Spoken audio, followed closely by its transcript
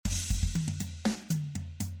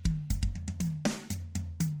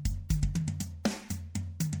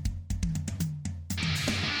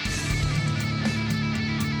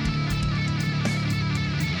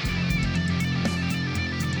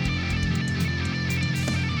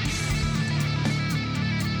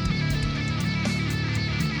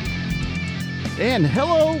And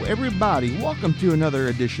hello, everybody. Welcome to another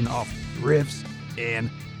edition of Riffs and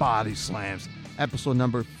Body Slams, episode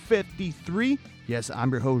number 53. Yes, I'm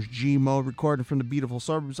your host, G-Mo, recording from the beautiful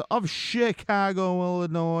suburbs of Chicago,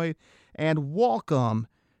 Illinois. And welcome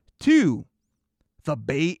to the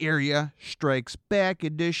Bay Area Strikes Back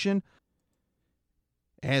edition.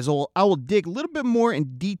 As I will dig a little bit more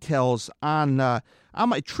in details on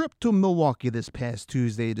my trip to Milwaukee this past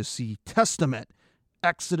Tuesday to see Testament,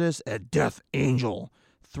 Exodus, and Death Angel,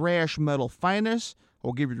 thrash metal finest.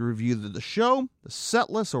 I'll give you a review of the show, the set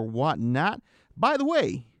list, or whatnot. By the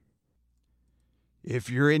way, if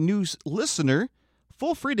you're a new listener,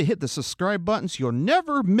 feel free to hit the subscribe button so you'll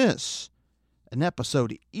never miss an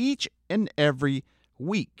episode each and every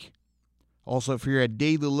week. Also, if you're a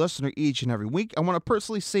daily listener each and every week, I want to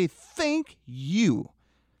personally say thank you.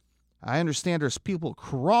 I understand there's people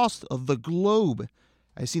across the globe.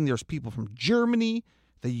 I've seen there's people from Germany,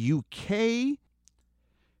 the UK,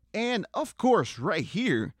 and of course right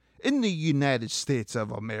here in the United States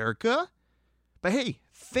of America. But hey,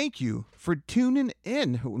 thank you for tuning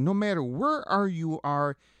in, no matter where you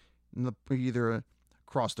are, either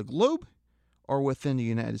across the globe or within the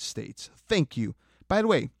United States. Thank you. By the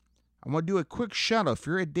way, I want to do a quick shout out. If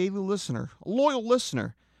you're a daily listener, a loyal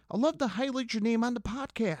listener, I'd love to highlight your name on the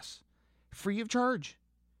podcast, free of charge.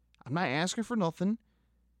 I'm not asking for nothing.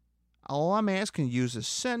 All I'm asking you is to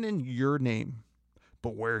send in your name.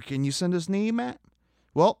 But where can you send this name at?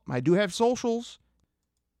 Well, I do have socials.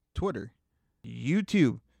 Twitter,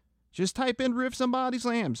 YouTube. Just type in Riffs and Body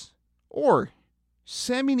Slams. Or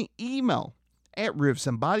send me an email at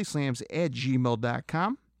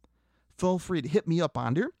riffsandbodyslams@gmail.com. Feel free to hit me up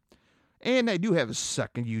on there. And I do have a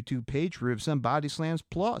second YouTube page, Riffs and Body Slams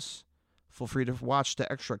Plus. Feel free to watch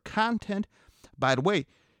the extra content. By the way,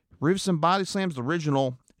 Riffs and Body Slams, the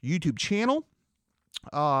original YouTube channel.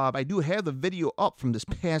 I do have the video up from this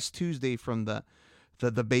past Tuesday from the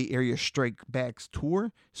Bay Area Strike Backs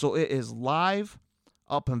tour. So it is live,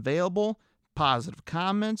 up and available. Positive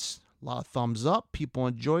comments, a lot of thumbs up. People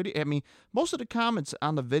enjoyed it. I mean, most of the comments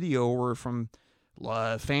on the video were from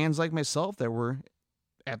fans like myself that were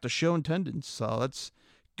at the show in attendance. So that's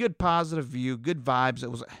good positive view, good vibes. It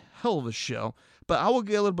was a hell of a show. But I will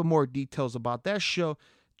get a little bit more details about that show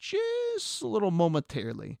just a little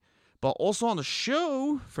momentarily. But also on the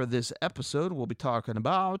show for this episode, we'll be talking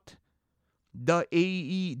about the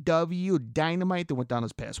AEW Dynamite that went down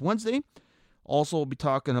this past Wednesday. Also, we'll be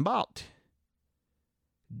talking about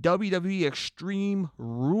WWE Extreme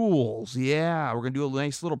Rules. Yeah, we're going to do a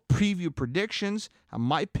nice little preview predictions on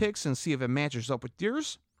my picks and see if it matches up with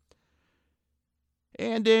yours.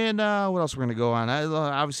 And then, what else we're going to go on?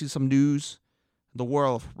 Obviously, some news. The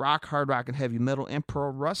world of rock, hard rock, and heavy metal and pro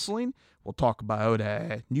wrestling. We'll talk about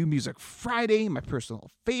New Music Friday, my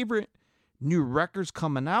personal favorite. New records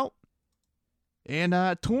coming out. And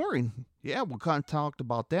touring. Yeah, we'll kind of talk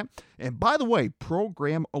about that. And by the way,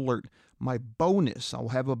 program alert. My bonus. I'll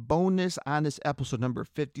have a bonus on this episode number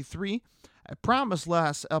 53. I promised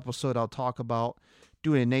last episode I'll talk about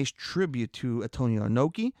doing a nice tribute to Antonio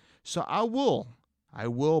Inoki. So I will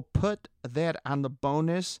put that on the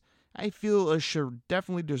bonus. I feel it should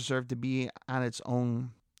definitely deserve to be on its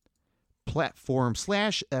own platform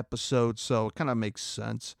 / episode, so it kind of makes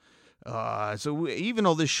sense. So even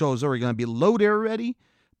though this show is already going to be loaded already,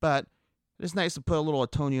 but it's nice to put a little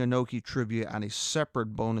Antonio Inoki tribute on a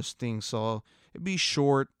separate bonus thing, so it'd be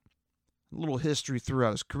short, a little history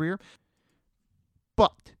throughout his career.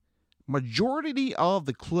 But majority of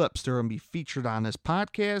the clips that are going to be featured on this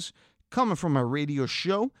podcast coming from a radio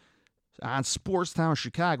show on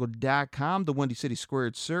SportsTownChicago.com, the Windy City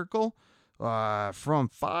Squared Circle, from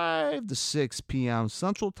 5 to 6 p.m.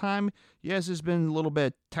 Central Time. Yes, there's been a little bit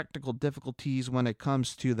of technical difficulties when it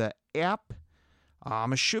comes to the app.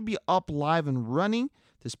 It should be up live and running.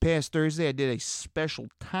 This past Thursday, I did a special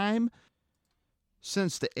time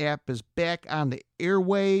since the app is back on the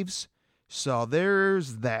airwaves. So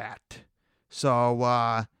there's that.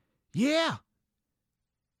 So, yeah.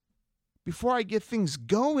 Before I get things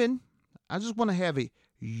going, I just want to have a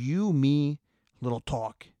you-me little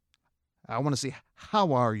talk. I want to say,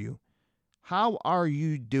 how are you? How are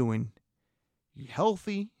you doing? You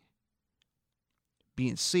healthy?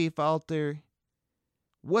 Being safe out there?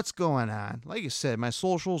 What's going on? Like I said, my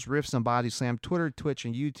socials, Riffs and Body Slam, Twitter, Twitch,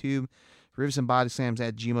 and YouTube,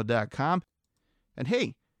 riffsandbodyslams@gmail.com. And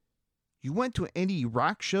hey, you went to any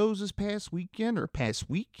rock shows this past weekend or past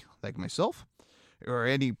week, like myself? Or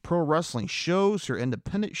any pro wrestling shows or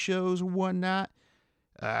independent shows or whatnot?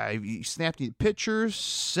 You snapped any pictures,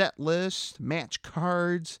 set list, match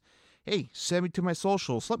cards. Hey, send me to my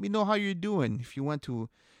socials. Let me know how you're doing. If you went to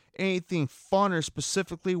anything fun or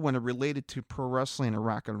specifically when it related to pro wrestling and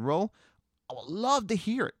rock and roll, I would love to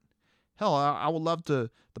hear it. Hell, I would love to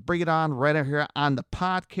bring it on right out here on the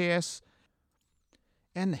podcast.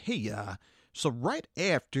 And hey, so right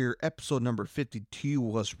after episode number 52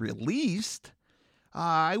 was released,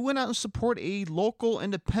 I went out and support a local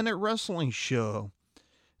independent wrestling show.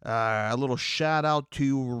 A little shout out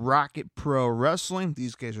to Rocket Pro Wrestling.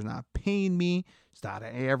 These guys are not paying me. It's not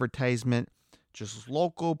an advertisement. Just a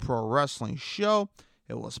local pro wrestling show.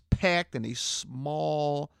 It was packed in a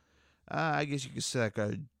small, I guess you could say like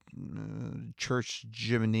a church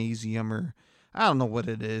gymnasium, or I don't know what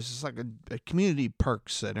it is. It's like a community park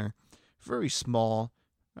center. Very small.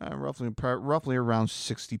 Roughly around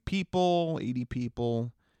 60 people, 80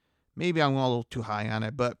 people. Maybe I'm a little too high on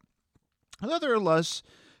it, but nevertheless,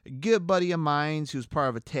 a good buddy of mine who's part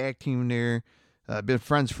of a tag team there. Been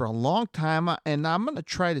friends for a long time, and I'm going to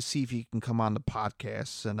try to see if he can come on the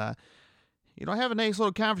podcast and, have a nice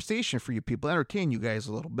little conversation for you people, entertain you guys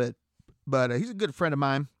a little bit. But he's a good friend of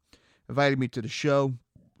mine, invited me to the show.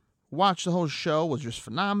 Watched the whole show, was just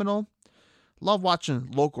phenomenal. Love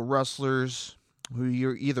watching local wrestlers who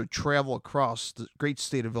either travel across the great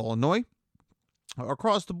state of Illinois or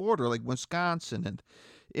across the border like Wisconsin and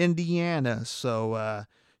Indiana. So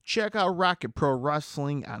check out Rocket Pro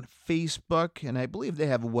Wrestling on Facebook, and I believe they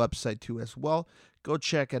have a website too as well. Go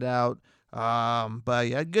check it out. But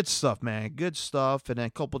yeah, good stuff, man. Good stuff. And then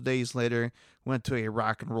a couple days later, went to a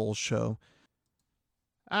rock and roll show.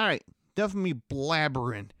 All right, definitely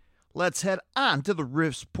blabbering. Let's head on to the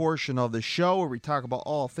riffs portion of the show where we talk about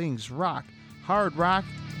all things rock, hard rock,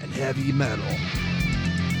 and heavy metal.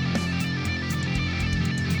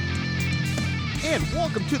 And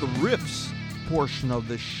welcome to the riffs portion of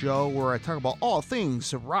the show where I talk about all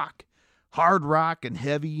things rock, hard rock, and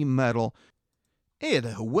heavy metal.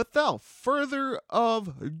 And without further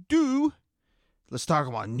ado, let's talk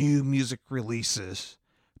about new music releases.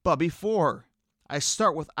 But before I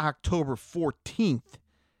start with October 14th,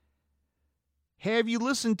 have you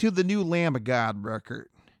listened to the new Lamb of God record?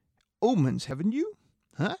 Omens, haven't you?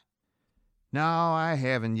 Huh? No, I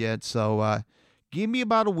haven't yet, so give me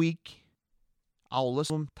about a week. I'll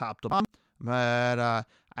listen to them top to bottom. But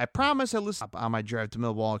I promise I listen on my drive to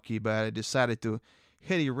Milwaukee, but I decided to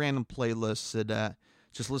hit a random playlist and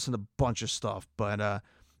just listen to a bunch of stuff. But I'm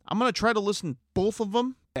going to try to listen to both of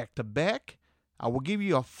them back to back. I will give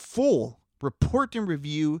you a full report and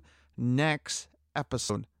review next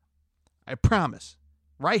episode. I promise.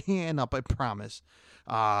 Right hand up, I promise.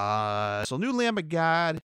 So new Lamb of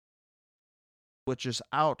God, which is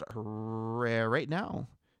out right now.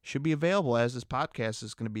 Should be available as this podcast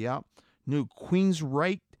is going to be out. New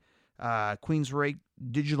Queensryche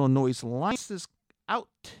Digital Noise Alliance is out.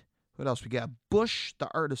 What else we got? Bush, The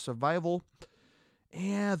Art of Survival,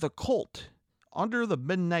 and The Cult, Under the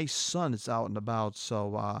Midnight Sun is out and about.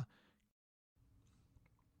 So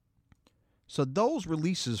those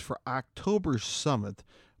releases for October 7th,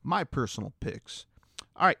 my personal picks.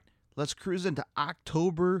 All right, let's cruise into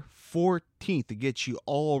October 14th to get you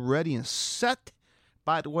all ready and set.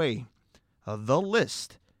 By the way, the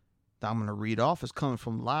list that I'm going to read off is coming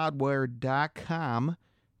from Loudwire.com,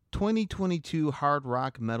 2022 Hard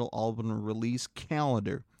Rock Metal Album Release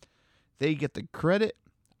Calendar. They get the credit.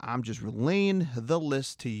 I'm just relaying the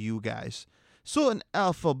list to you guys. So in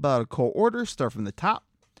alphabetical order, start from the top.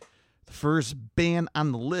 The first band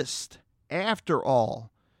on the list, After All.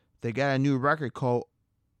 They got a new record called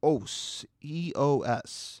EOS.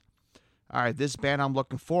 E-O-S. All right, this band I'm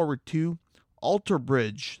looking forward to. Alter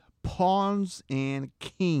Bridge, Pawns and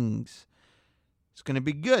Kings. It's going to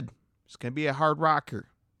be good. It's going to be a hard rocker.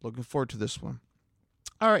 Looking forward to this one.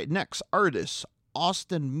 All right, next artist,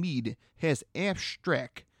 Austin Mead, has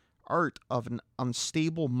Abstract Art of an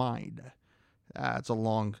Unstable Mind. It's a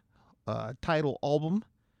long title album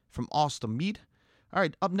from Austin Mead. All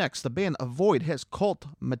right, up next, the band Avoid has Cult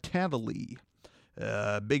Metality.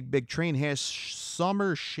 Big Train has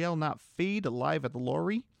Summer Shall Not Fade, live at the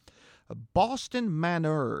Lowry. Boston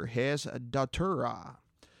Manor has Datura.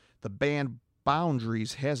 The band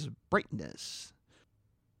Boundaries has Brightness.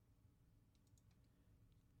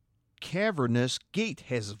 Cavernous Gate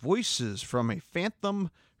has Voices from a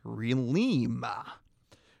Phantom Realm.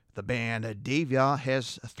 The band Davia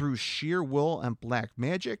has Through Sheer Will and Black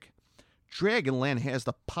Magic. Dragonland has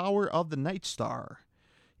The Power of the Night Star.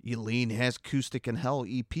 Eileen has Acoustic and Hell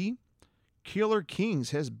EP. Killer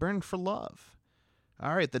Kings has Burn for Love.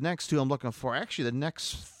 All right, the next two I'm looking for, actually the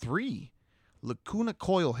next three. Lacuna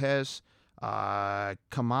Coil has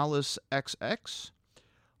Kamalis XX.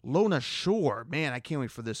 Lona Shore, man, I can't wait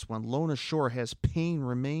for this one. Lona Shore has Pain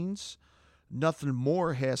Remains. Nothing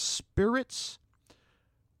More has Spirits.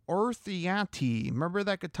 Orthianti, remember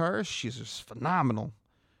that guitarist? She's just phenomenal.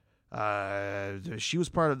 She was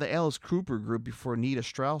part of the Alice Cooper group before Nita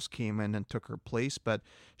Strauss came in and took her place, but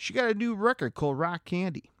she got a new record called Rock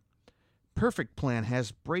Candy. Perfect Plan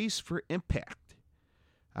has Brace for Impact.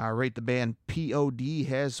 The band POD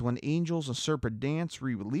has When Angels and Serpent Dance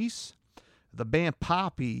re-release. The band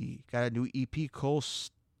Poppy got a new EP called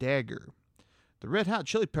Stagger. The Red Hot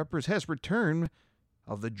Chili Peppers has Return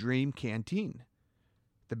of the Dream Canteen.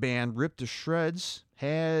 The band Ripped to Shreds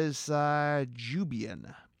has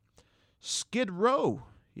Jubian. Skid Row,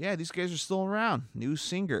 yeah, these guys are still around. New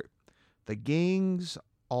singer. The Gang's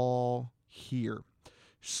All Here.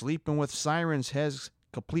 Sleeping with Sirens has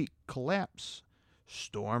Complete Collapse.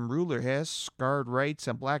 Storm Ruler has Scarred Rights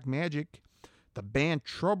and Black Magic. The band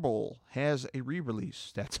Trouble has a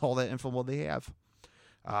re-release. That's all that info they have.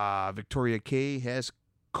 Victoria K has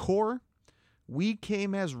Core. We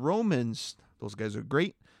Came as Romans. Those guys are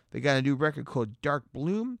great. They got a new record called Dark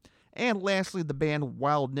Bloom. And lastly, the band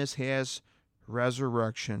Wildness has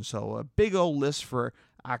Resurrection. So a big old list for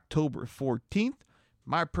October 14th.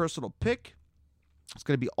 My personal pick, it's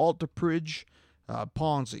going to be Alter Bridge,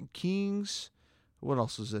 Pawns and Kings. What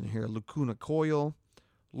else is in here? Lacuna Coil,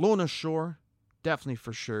 Lona Shore, definitely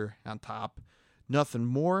for sure on top. Nothing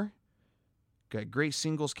More. Got great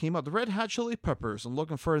singles came out. The Red Hot Chili Peppers. I'm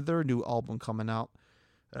looking for their new album coming out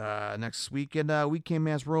next week. And We Came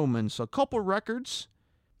as Romans. So a couple records.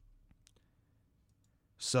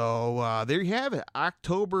 So there you have it.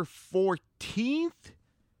 October 14th.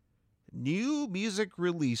 New music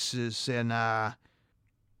releases. And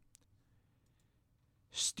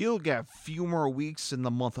still got a few more weeks in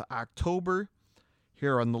the month of October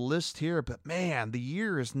here on the list here. But man, the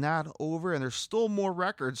year is not over. And there's still more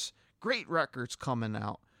records. Great records coming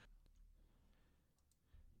out.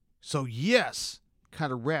 So yes,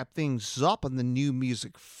 kind of wrap things up on the New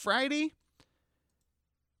Music Friday.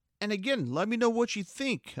 And again, let me know what you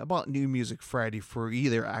think about New Music Friday for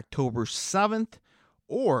either October 7th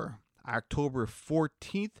or October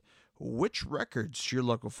 14th. Which records you're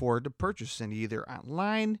looking forward to purchasing, either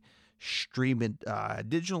online, stream it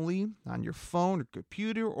digitally on your phone or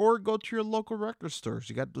computer, or go to your local record stores.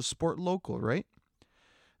 You got to support local, right?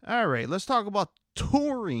 All right, let's talk about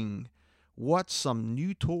touring. What's some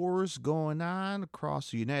new tours going on across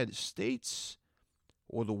the United States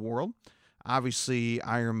or the world? Obviously,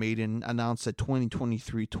 Iron Maiden announced a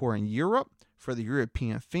 2023 tour in Europe for the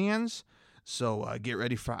European fans. So get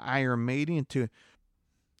ready for Iron Maiden to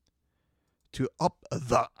up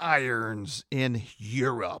the irons in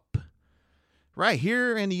Europe. Right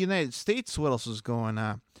here in the United States, what else is going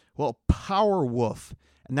on? Well, Powerwolf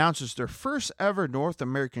announces their first ever North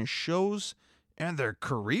American shows in their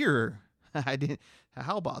career.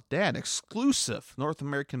 How about that? Exclusive North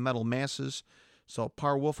American metal masses. So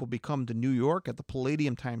Powerwolf will be coming to New York at the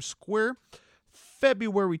Palladium Times Square,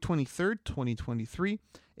 February 23rd, 2023,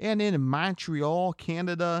 and in Montreal,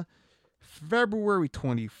 Canada, February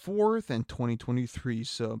 24th and 2023.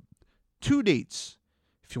 So 2 dates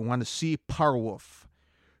if you want to see Powerwolf.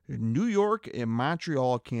 New York and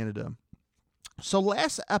Montreal, Canada. So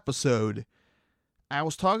last episode, I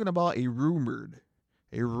was talking about a rumor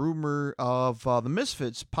of the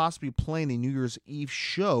Misfits possibly playing a New Year's Eve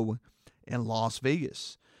show in Las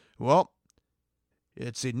Vegas. Well,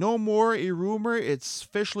 it's no more a rumor. It's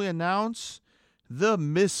officially announced. The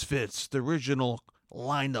Misfits, the original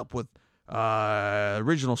lineup with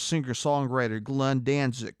original singer-songwriter Glenn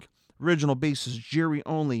Danzig, original bassist Jerry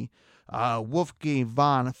Only, Wolfgang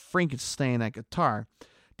von Frankenstein at guitar.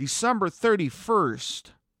 December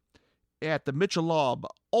 31st at the Michelob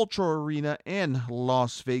Ultra Arena in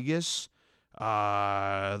Las Vegas.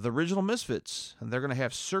 The original Misfits. And they're going to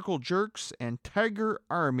have Circle Jerks and Tiger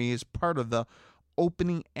Army as part of the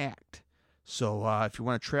opening act. So if you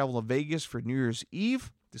want to travel to Vegas for New Year's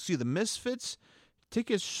Eve to see the Misfits,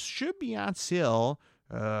 tickets should be on sale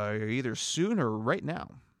either soon or right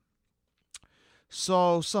now.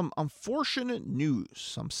 So some unfortunate news,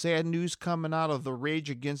 some sad news coming out of the Rage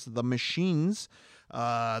Against the Machines.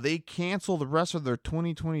 They canceled the rest of their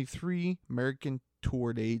 2023 American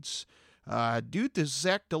tour dates due to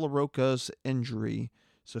Zach De La Rocha's injury.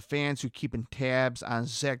 So fans who keeping tabs on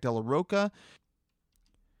Zach De La Rocha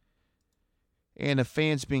and the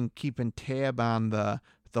fans been keeping tab on the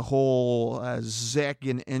whole Zach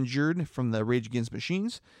getting injured from the Rage Against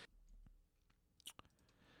Machines.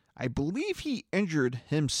 I believe he injured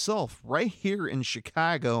himself right here in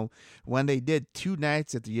Chicago when they did 2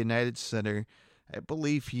 nights at the United Center. I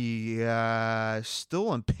believe he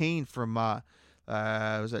still in pain from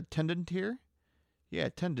was that tendon tear? Yeah,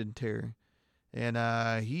 tendon tear.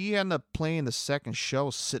 And he ended up playing the second show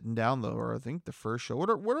sitting down, though, or I think the first show.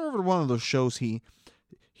 Whatever one of those shows he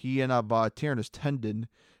ended up tearing his tendon.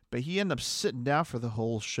 But he ended up sitting down for the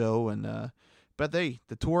whole show. But the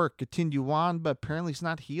tour continued on, but apparently it's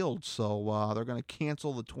not healed. So they're going to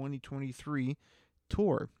cancel the 2023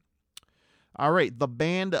 tour. All right, the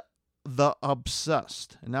band The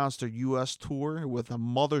Obsessed announced their U.S. tour with a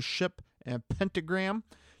Mothership and Pentagram.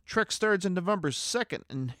 Trek starts on November 2nd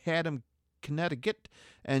in Haddam, Connecticut,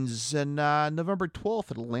 and then November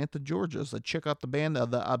 12th at Atlanta, Georgia. So check out the band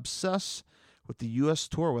The Obsessed with the U.S.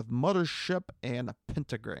 tour with Mothership and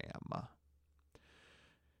Pentagram.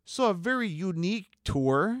 So a very unique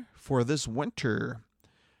tour for this winter.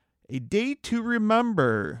 A Day to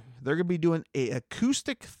Remember. They're going to be doing an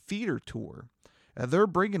acoustic theater tour. They're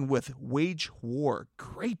bringing with Wage War.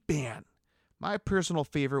 Great band. My personal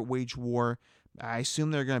favorite, Wage War. I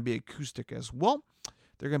assume they're going to be acoustic as well.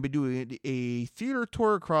 They're going to be doing a theater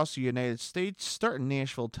tour across the United States, starting in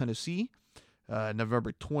Nashville, Tennessee,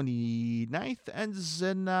 November 29th, ends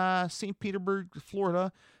in St. Petersburg,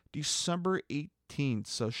 Florida, December 18th.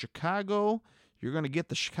 So Chicago, you're going to get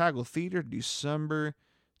the Chicago Theater December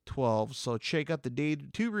 12th. So check out the Day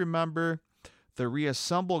to Remember, the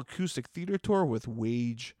Reassemble Acoustic Theater Tour with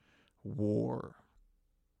Wage War.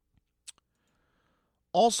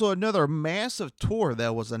 Also, another massive tour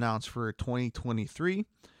that was announced for 2023,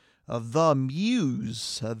 The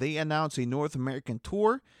Muse. They announced a North American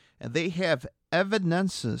tour, and they have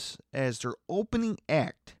Evanescence as their opening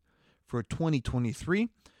act for 2023.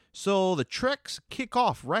 So the treks kick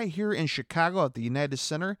off right here in Chicago at the United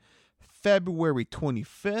Center, February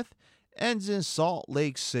 25th, ends in Salt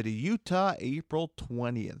Lake City, Utah, April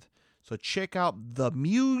 20th. So check out The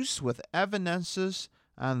Muse with Evanescence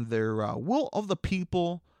on their Will of the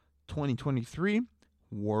People 2023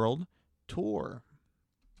 World Tour.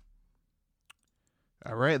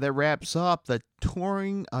 All right, that wraps up the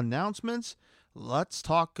touring announcements. Let's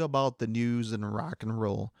talk about the news in rock and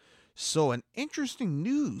roll. So an interesting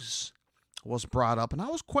news was brought up, and I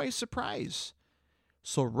was quite surprised.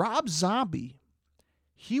 So Rob Zombie,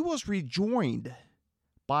 he was rejoined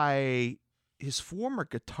by his former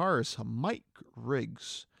guitarist Mike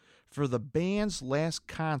Riggs for the band's last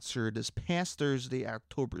concert this past Thursday,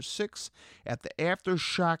 October 6th, at the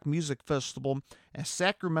Aftershock Music Festival in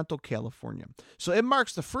Sacramento, California. So it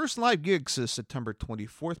marks the first live gig since September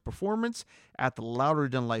 24th performance at the Louder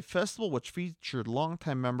Than Life Festival, which featured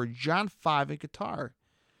longtime member John Five at guitar.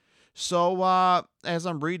 So as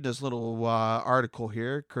I'm reading this little article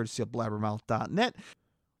here, courtesy of blabbermouth.net,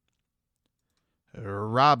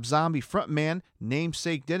 Rob Zombie frontman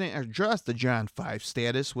Namesake didn't address the John Five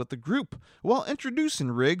status with the group while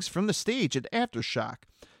introducing Riggs from the stage at Aftershock,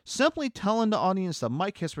 simply telling the audience that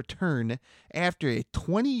Mike has returned after a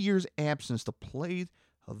 20 years absence to play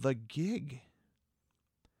the gig.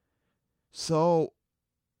 So,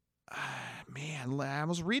 man, I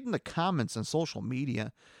was reading the comments on social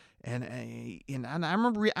media, and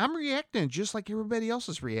I'm reacting just like everybody else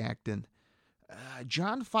is reacting.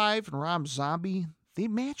 John Five and Rob Zombie, they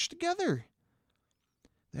match together.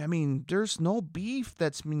 I mean, there's no beef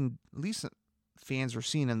that's been, at least fans are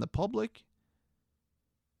seeing in the public.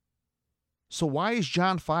 So why is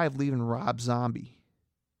John Five leaving Rob Zombie?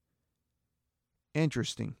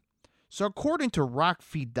 Interesting. So according to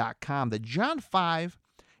rockfeed.com, that John Five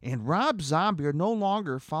and Rob Zombie are no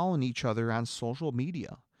longer following each other on social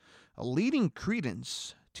media, leading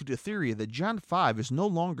credence to the theory that John Five is no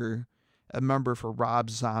longer a member for Rob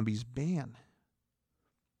Zombie's band.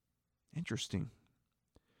 Interesting.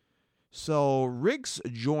 So Riggs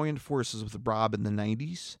joined forces with Rob in the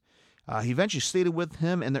 90s. He eventually stayed with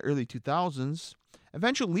him in the early 2000s,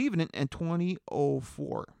 eventually leaving it in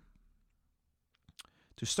 2004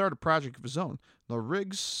 to start a project of his own. Now,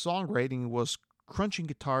 Riggs' songwriting was crunching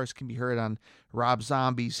guitars can be heard on Rob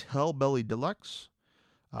Zombie's Hellbelly Deluxe,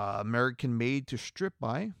 American Made to Strip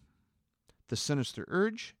By, The Sinister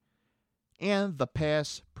Urge, and the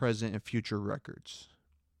Past, Present, and Future records.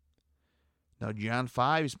 Now, John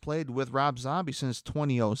Five has played with Rob Zombie since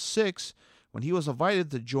 2006 when he was invited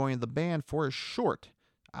to join the band for a short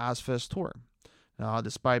Ozfest tour. Now,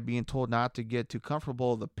 despite being told not to get too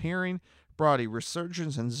comfortable, the pairing brought a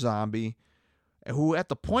resurgence in Zombie, who at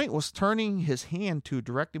the point was turning his hand to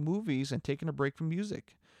directing movies and taking a break from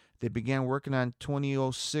music. They began working on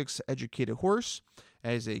 2006 Educated Horse.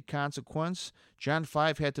 As a consequence, John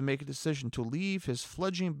Five had to make a decision to leave his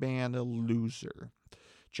fledgling band Loser.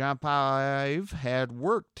 John Five had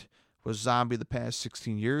worked with Zombie the past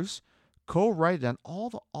 16 years, co-writing on all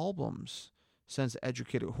the albums since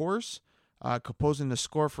Educated Horse, composing the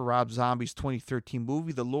score for Rob Zombie's 2013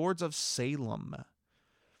 movie, The Lords of Salem.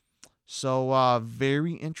 So,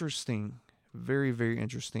 very interesting. Very, very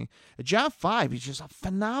interesting. John Five, he's just a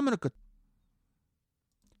phenomenal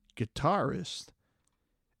guitarist.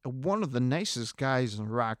 One of the nicest guys in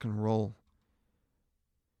rock and roll.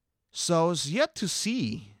 So, it's yet to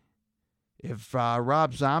see if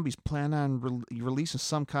Rob Zombie's planning on releasing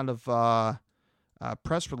some kind of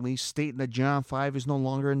press release stating that John Five is no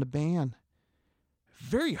longer in the band.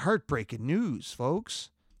 Very heartbreaking news, folks.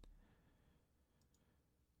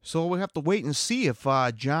 So we'll have to wait and see if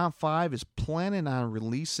John Five is planning on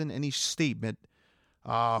releasing any statement.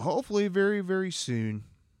 Hopefully very, very soon.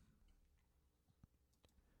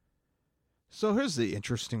 So here's the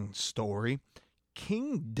interesting story.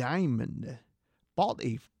 King Diamond bought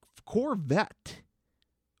a Corvette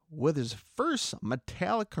with his first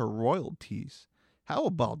Metallica royalties. How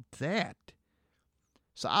about that?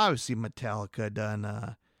 So obviously Metallica done,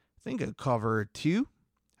 I think, a cover or two.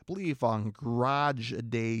 I believe on Garage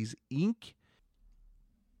Days Inc.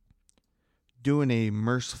 doing a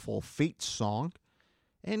Merciful Fate song.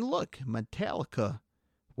 And look, Metallica,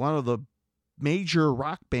 one of the major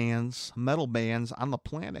rock bands, metal bands on the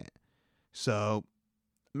planet. So,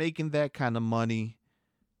 making that kind of money.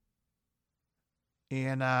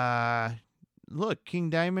 And, look, King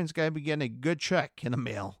Diamond's got to be getting a good check in the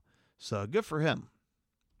mail. So, good for him.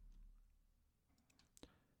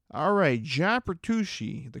 All right, John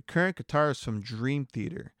Petrucci, the current guitarist from Dream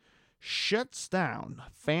Theater, shuts down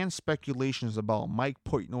fan speculations about Mike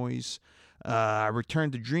Portnoy's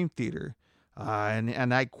return to Dream Theater.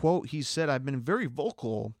 And I quote, he said, "I've been very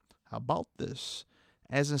vocal about this,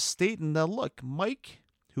 as in stating that, look, Mike,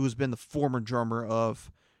 who has been the former drummer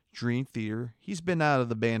of Dream Theater, he's been out of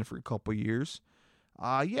the band for a couple years.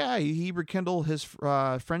 He rekindled his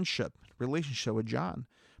relationship with John.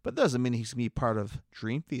 But doesn't mean he's going to be part of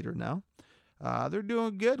Dream Theater now. They're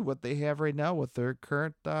doing good what they have right now with their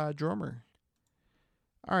current drummer.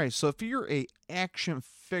 All right, so if you're a action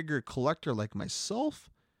figure collector like myself,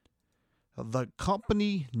 the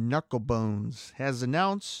company Knucklebones has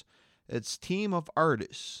announced its team of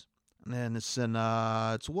artists. And it's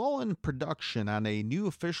well in production on a new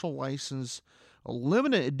official license, a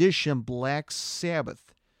limited edition Black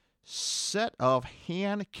Sabbath set of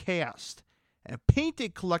hand-cast and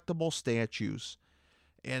painted collectible statues.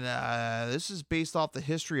 And this is based off the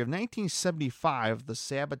history of 1975, the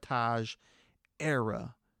sabotage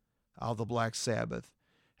era of the Black Sabbath.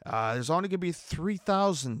 There's only going to be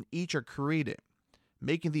 3,000 each are created,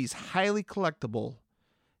 making these highly collectible,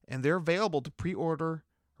 and they're available to pre-order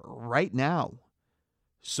right now.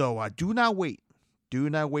 So do not wait.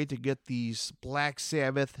 Do not wait to get these Black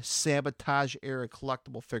Sabbath sabotage era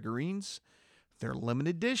collectible figurines. They're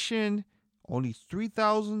limited edition. Only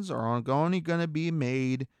 3,000s are only going to be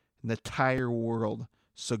made in the entire world.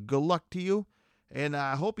 So good luck to you, and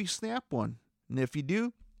I hope you snap one. And if you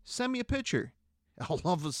do, send me a picture. I'll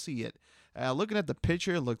love to see it. Looking at the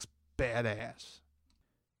picture, it looks badass.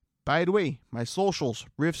 By the way, my socials,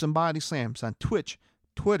 Riffs and Body Slams on Twitch,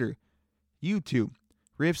 Twitter, YouTube,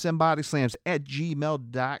 Riffs and Body Slams at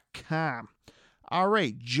gmail.com. All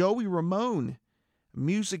right, Joey Ramone,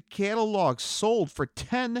 music catalog sold for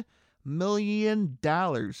 $10 million.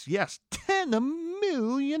 Yes, $10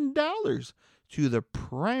 million to the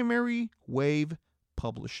Primary Wave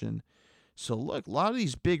Publishing. So look, a lot of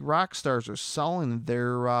these big rock stars are selling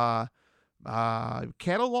their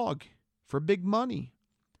catalog for big money.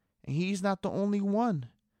 And he's not the only one.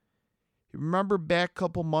 Remember back a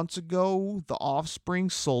couple months ago, The Offspring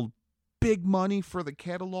sold big money for the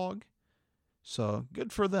catalog? So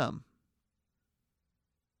good for them.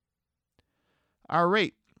 All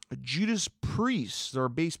right. Judas Priest, their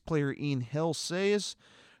bass player Ian Hill, says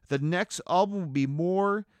the next album will be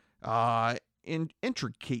more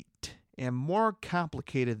intricate and more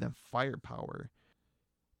complicated than Firepower.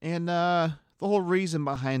 And the whole reason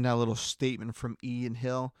behind that little statement from Ian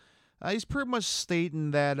Hill, he's pretty much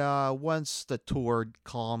stating that once the tour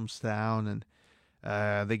calms down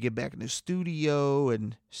and they get back in the studio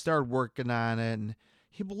and start working on it, and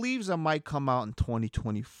he believes it might come out in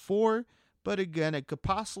 2024. But again, it could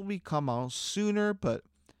possibly come out sooner, but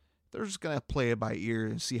they're just going to play it by ear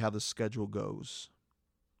and see how the schedule goes.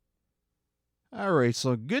 All right,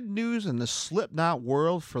 so good news in the Slipknot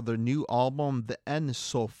world for their new album, The End,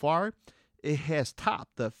 so far. It has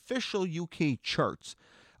topped the official UK charts.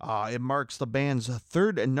 It marks the band's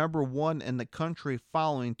third and number one in the country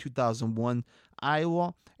following 2001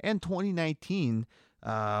 Iowa and 2019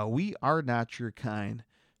 We Are Not Your Kind.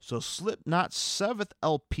 So Slipknot's 7th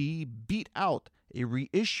LP beat out a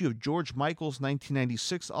reissue of George Michael's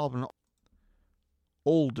 1996 album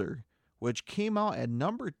Older, which came out at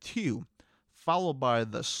number 2, followed by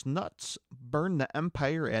The Snuts Burn the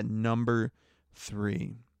Empire at number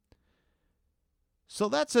 3. So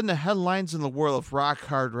that's in the headlines in the world of rock,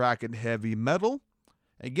 hard rock, and heavy metal.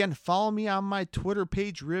 Again, follow me on my Twitter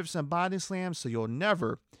page, Riffs and Body Slams, so you'll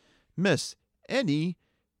never miss any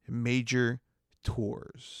major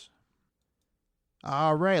tours.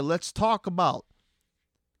 All right, let's talk about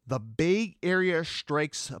the Bay Area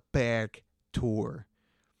Strikes Back tour.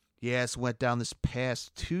 Yes, went down this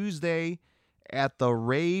past Tuesday at the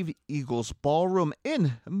Rave Eagles Ballroom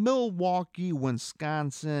in Milwaukee,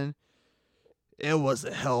 Wisconsin. It was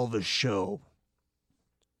a hell of a show.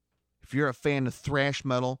 If you're a fan of thrash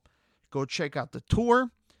metal, go check out the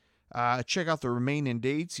tour. Check out the remaining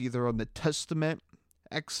dates either on the Testament,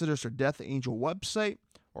 Exodus, or Death Angel website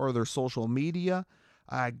or their social media.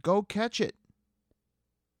 Go catch it.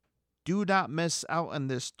 Do not miss out on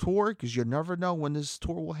this tour because you never know when this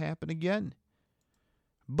tour will happen again.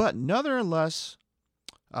 But nonetheless,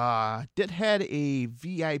 did had a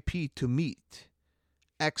VIP to meet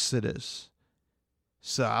Exodus.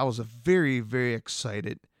 So I was very, very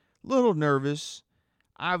excited. A little nervous.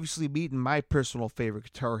 Obviously meeting my personal favorite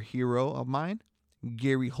guitar hero of mine,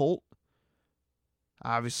 Gary Holt.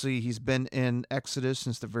 Obviously he's been in Exodus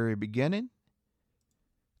since the very beginning.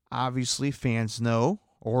 Obviously fans know,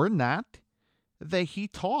 or not, that he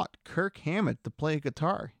taught Kirk Hammett to play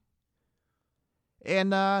guitar.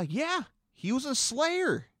 And he was a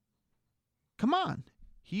Slayer. Come on.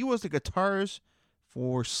 He was the guitarist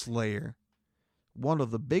for Slayer. One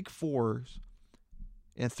of the big fours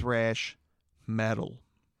in thrash metal.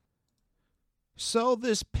 So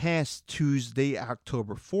this past Tuesday,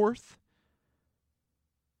 October 4th,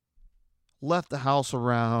 left the house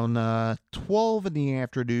around 12 in the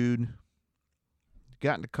afternoon,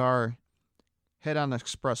 got in the car, head on the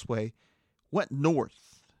expressway, went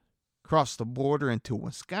north, crossed the border into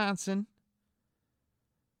Wisconsin.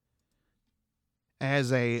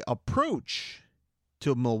 As I approach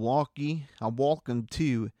to Milwaukee, I walk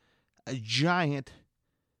into a giant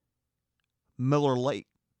Miller Lite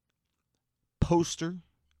poster,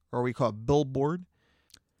 or we call it billboard.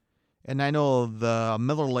 And I know the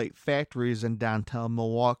Miller Lite factory is in downtown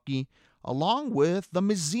Milwaukee, along with the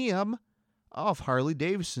Museum of Harley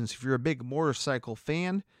Davidson's. If you're a big motorcycle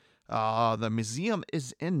fan, the museum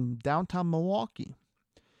is in downtown Milwaukee.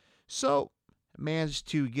 So, I managed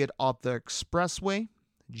to get off the expressway.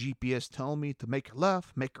 GPS telling me to make a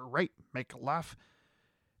left, make a right, make a left.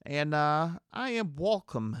 And I am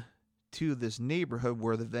welcome to this neighborhood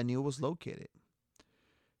where the venue was located.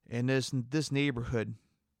 And this neighborhood,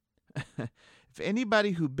 if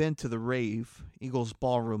anybody who'd been to the Rave Eagles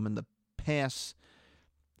Ballroom in the past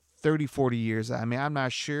 30, 40 years, I mean, I'm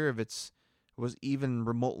not sure if it was even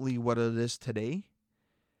remotely what it is today.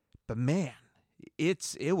 But man,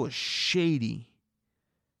 it was shady.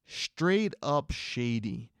 Straight up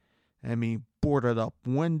shady. I mean, boarded up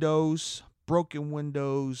windows, broken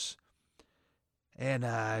windows. And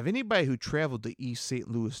if anybody who traveled to East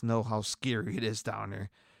St. Louis know how scary it is down there.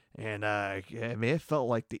 And I mean, it felt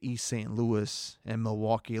like the East St. Louis and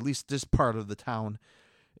Milwaukee, at least this part of the town.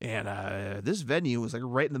 And this venue was like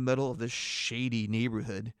right in the middle of this shady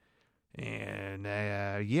neighborhood. And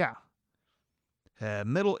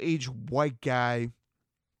middle-aged white guy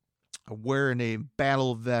wearing a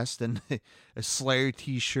battle vest and a Slayer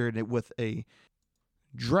t-shirt with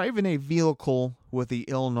driving a vehicle with the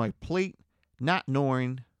Illinois plate, not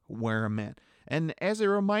knowing where I'm at. And as I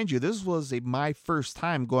remind you, this was my first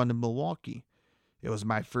time going to Milwaukee. It was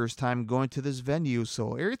my first time going to this venue,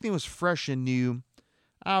 so everything was fresh and new.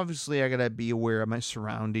 Obviously, I gotta be aware of my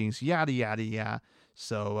surroundings, yada, yada, yada.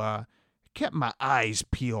 So, kept my eyes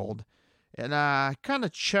peeled. And I kind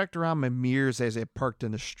of checked around my mirrors as I parked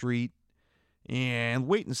in the street and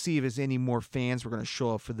wait and see if there's any more fans were going to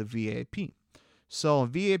show up for the VIP. So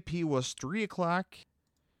VIP was 3 o'clock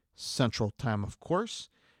Central Time, of course.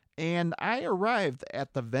 And I arrived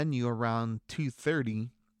at the venue around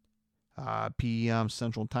 2:30 p.m.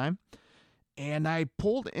 Central Time. And I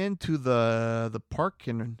pulled into the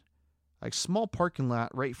parking, like small parking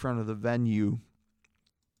lot right in front of the venue.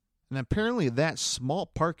 And apparently that small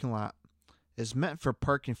parking lot is meant for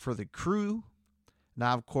parking for the crew.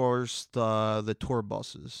 Now, of course, the tour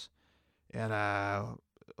buses. And I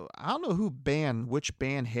don't know which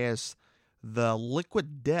band has the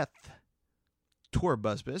Liquid Death tour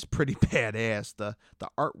bus, but it's pretty badass. The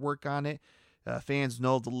artwork on it. Fans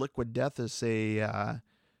know the Liquid Death is a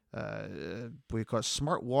what you call it,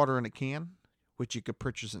 smart water in a can, which you could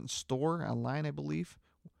purchase in store online, I believe.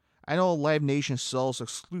 I know Live Nation sells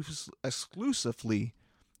exclusively,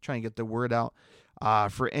 trying to get the word out,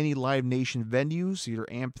 for any Live Nation venues, either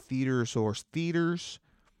amphitheaters or theaters.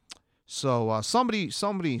 So some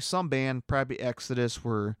band, probably Exodus,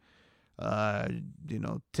 were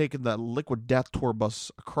taking the Liquid Death tour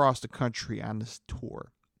bus across the country on this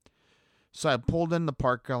tour. So I pulled in the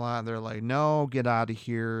parking lot. They're like, no, get out of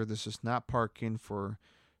here. This is not parking for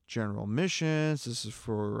general admissions. This is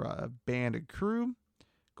for band and crew.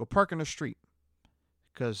 Go park in the street.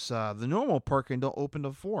 Because the normal parking don't open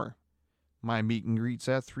till 4. My meet and greet's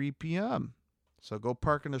at 3 p.m. So go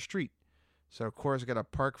park in the street. So, of course, I got to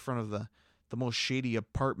park in front of the most shady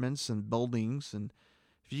apartments and buildings. And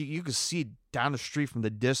you can see down the street from the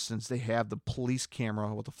distance, they have the police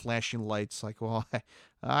camera with the flashing lights. Like, well,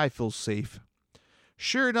 I feel safe.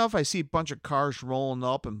 Sure enough, I see a bunch of cars rolling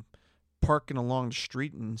up and parking along the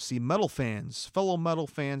street, and see fellow metal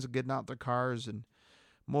fans getting out their cars, and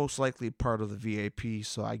most likely part of the VIP.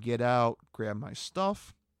 So I get out, grab my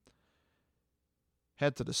stuff,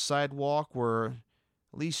 head to the sidewalk where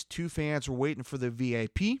at least 2 fans were waiting for the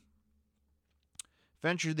VIP.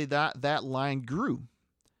 Eventually, that line grew.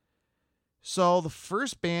 So the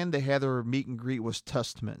first band they had their meet and greet was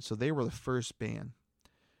Testament. So they were the first band.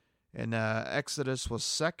 And Exodus was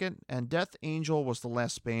second. And Death Angel was the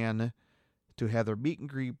last band to have their meet and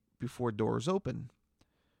greet before doors open.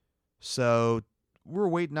 So we're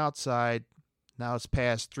waiting outside. Now it's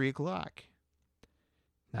past 3 o'clock.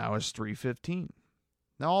 Now it's 3:15.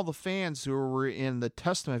 Now all the fans who were in the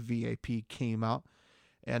Testament VIP came out.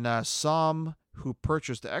 And some who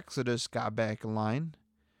purchased Exodus got back in line.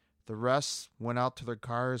 The rest went out to their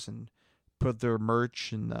cars and put their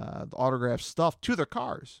merch and the autographed stuff to their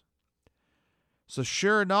cars. So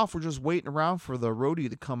sure enough, we're just waiting around for the roadie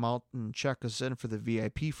to come out and check us in for the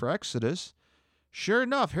VIP for Exodus. Sure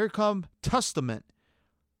enough, here come Testament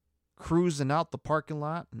cruising out the parking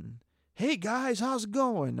lot. And, hey guys, how's it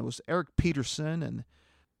going? It was Eric Peterson and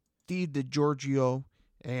Steve DiGiorgio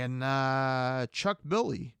and Chuck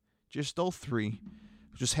Billy. Just those 3.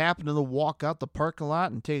 Just happened to walk out the parking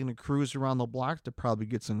lot and taking a cruise around the block to probably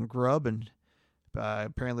get some grub. And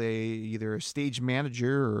apparently either a stage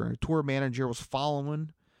manager or a tour manager was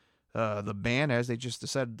following the band as they just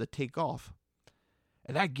decided to take off.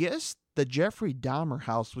 And I guess the Jeffrey Dahmer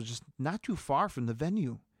house was just not too far from the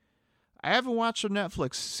venue. I haven't watched the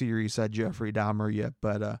Netflix series on Jeffrey Dahmer yet,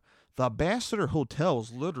 but the Ambassador Hotel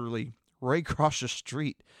is literally right across the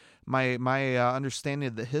street. My understanding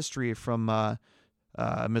of the history from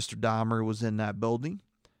Mr. Dahmer was in that building,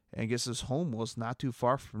 and I guess his home was not too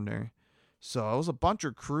far from there. So it was a bunch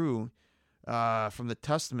of crew from the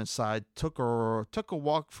Testament side took a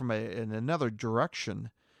walk from in another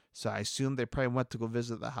direction. So I assume they probably went to go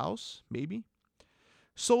visit the house, maybe.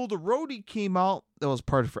 So the roadie came out, that was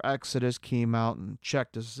part of for Exodus, came out and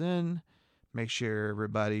checked us in, make sure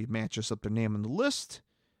everybody matches up their name on the list.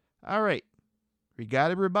 All right, we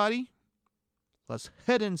got everybody. Let's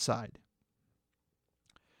head inside.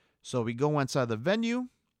 So we go inside the venue.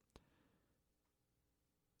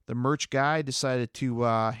 The merch guy decided to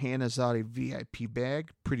hand us out a VIP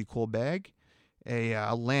bag, pretty cool bag, a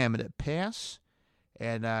laminate pass,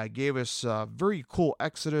 and gave us a very cool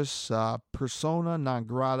Exodus Persona Non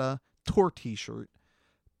Grata tour t-shirt,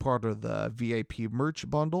 part of the VIP merch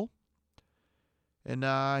bundle. And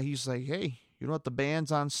he's like, hey, you know what? The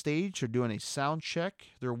band's on stage. They're doing a sound check.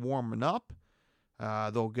 They're warming up.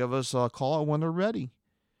 They'll give us a call when they're ready.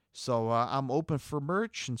 So I'm open for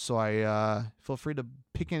merch, and so I feel free to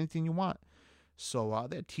pick anything you want. So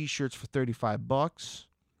they had t-shirts for $35.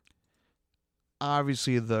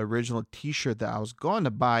 Obviously, the original t-shirt that I was going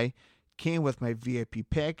to buy came with my VIP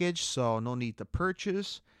package, so no need to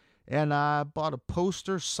purchase. And I bought a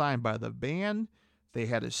poster signed by the band. They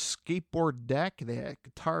had a skateboard deck. They had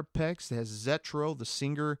guitar picks. They had Zetro, the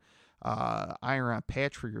singer, iron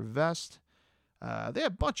patch for your vest. They had a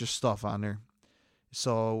bunch of stuff on there.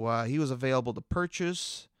 So he was available to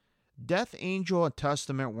purchase. Death Angel and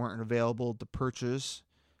Testament weren't available to purchase.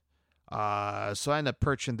 So I ended up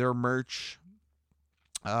purchasing their merch.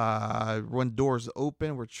 When doors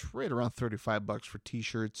open, which right around $35 for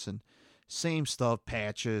t-shirts and same stuff,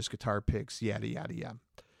 patches, guitar picks, yada, yada, yada.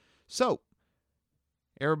 So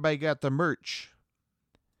everybody got the merch.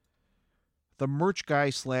 The merch guy /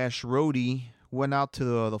 roadie went out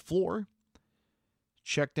to the floor,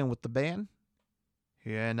 checked in with the band,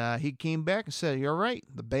 and he came back and said, "You're right,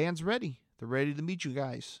 the band's ready. They're ready to meet you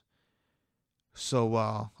guys." So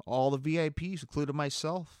all the VIPs, including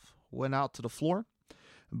myself, went out to the floor.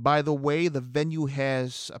 By the way, the venue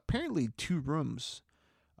has apparently 2 rooms.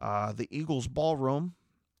 The Eagles Ballroom,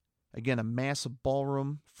 again, a massive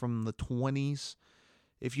ballroom from the 20s.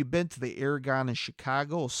 If you've been to the Aragon in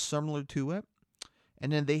Chicago, similar to it.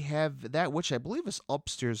 And then they have that, which I believe is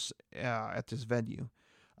upstairs at this venue.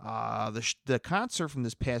 The concert from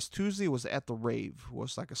this past Tuesday was at the Rave. It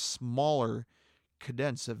was like a smaller,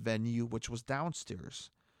 condensed venue, which was downstairs.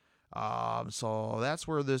 So that's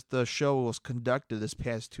where the show was conducted this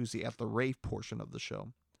past Tuesday at the Rave portion of the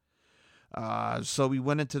show. So we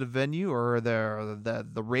went into the venue, or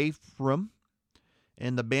the Rave room,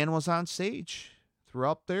 and the band was on stage. They're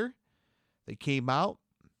up there. They came out.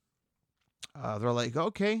 They're like,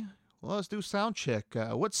 okay, well, let's do sound check.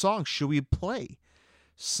 What song should we play?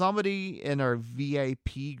 Somebody in our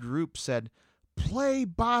VIP group said, play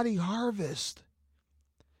Body Harvest.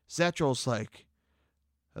 Zetro's like,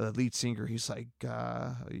 the lead singer, he's like,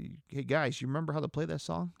 hey guys, you remember how to play that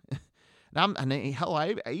song?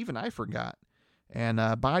 I forgot.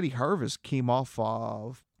 And Body Harvest came off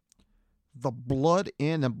of the Blood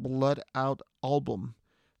In and Blood Out album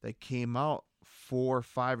that came out 4,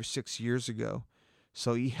 5, or 6 years ago.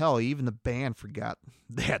 So even the band forgot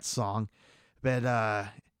that song. But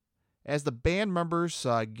as the band members,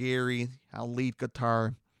 Gary on lead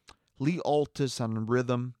guitar, Lee Altus on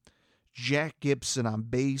rhythm, Jack Gibson on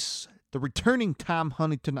bass, the returning Tom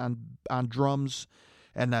Huntington on drums,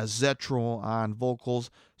 and Zetro on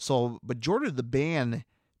vocals. So majority of the band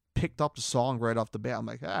picked up the song right off the bat. I'm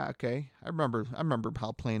like, okay, I remember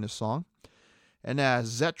how playing this song. And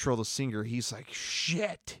Zetro, the singer, he's like,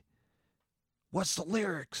 shit, what's the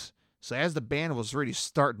lyrics? So as the band was already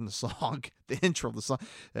starting the song, the intro of the song,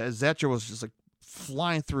 Zetro was just like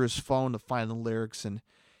flying through his phone to find the lyrics, and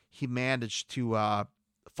he managed to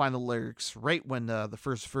find the lyrics right when the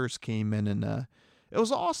first verse came in, and it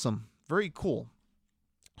was awesome, very cool.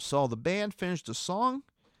 So the band finished the song,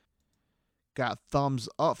 got thumbs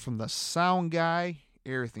up from the sound guy,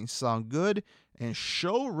 everything sounded good, and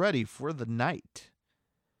show ready for the night.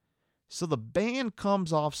 So the band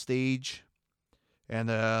comes off stage, and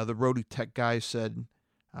the roadie tech guy said,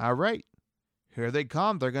 all right, here they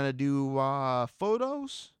come. They're going to do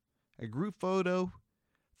photos, a group photo.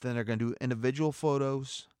 Then they're going to do individual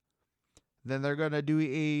photos. Then they're going to do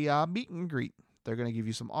a meet and greet. They're going to give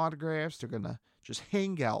you some autographs. They're going to just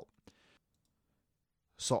hang out.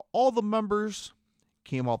 So all the members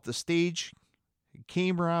came off the stage,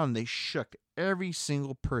 came around, and they shook every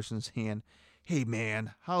single person's hand. Hey,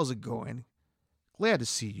 man, how's it going? Glad to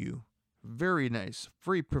see you. Very nice,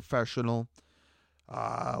 very professional.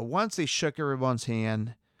 Once they shook everyone's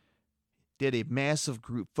hand, did a massive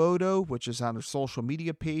group photo, which is on their social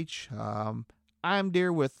media page. I'm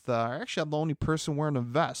there with, actually, I'm the only person wearing a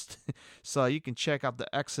vest. So you can check out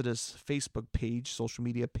the Exodus Facebook page, social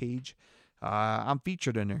media page. I'm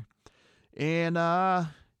featured in there. And,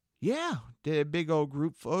 did a big old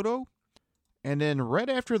group photo. And then right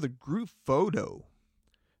after the group photo,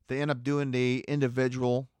 they end up doing the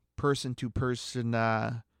individual person-to-person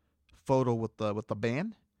photo with the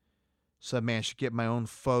band. So I managed to get my own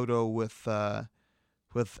photo with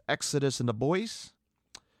Exodus and the boys.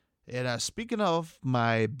 And speaking of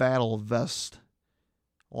my battle vest,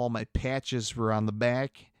 all my patches were on the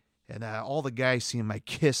back. And all the guys seeing my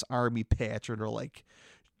Kiss Army patch, and they're like,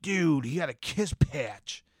 dude, you got a Kiss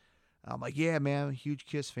patch. I'm like, yeah, man, I'm a huge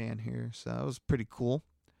Kiss fan here. So that was pretty cool.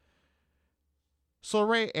 So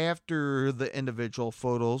right after the individual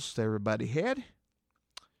photos that everybody had,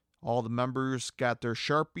 all the members got their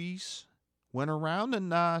Sharpies, went around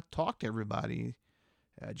and talked to everybody.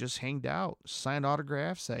 Just hanged out, signed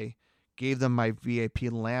autographs. I gave them my VIP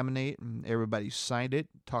laminate, and everybody signed it.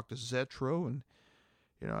 Talked to Zetro, and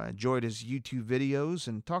I enjoyed his YouTube videos,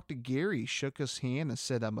 and talked to Gary, shook his hand, and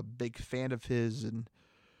said I'm a big fan of his, and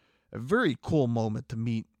a very cool moment to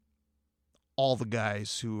meet all the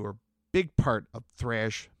guys who are big part of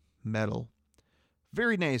thrash metal.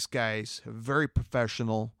 Very nice guys, very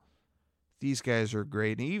professional. These guys are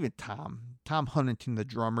great. And even Tom Huntington, the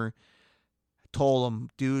drummer, told him,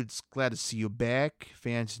 dude's glad to see you back.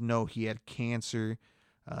 Fans know he had cancer.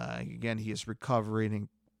 Again, he is recovering and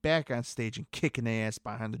back on stage and kicking ass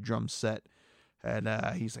behind the drum set. And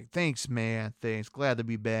he's like, thanks, man. Thanks. Glad to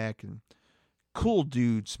be back. And cool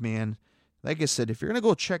dudes, man. Like I said, if you're going to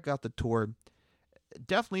go check out the tour,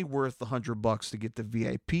 definitely worth $100 to get the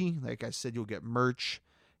VIP. Like I said, you'll get merch.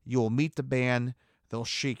 You'll meet the band. They'll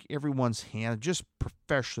shake everyone's hand. Just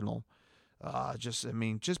professional. Just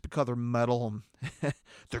because they're metal,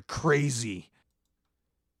 they're crazy.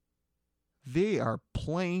 They are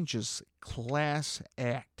playing just class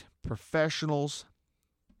act. Professionals.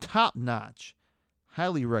 Top notch.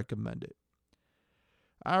 Highly recommend it.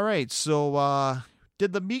 All right, so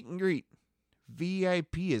did the meet and greet.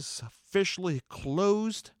 VIP is officially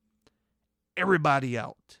closed. Everybody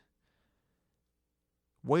out.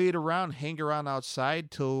 wait around, hang around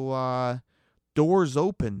outside till doors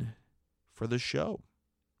open for the show.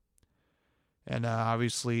 And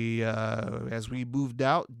obviously, as we moved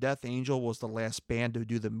out, Death Angel was the last band to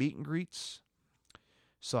do the meet and greets.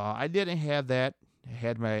 So I didn't have that. I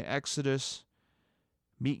had my Exodus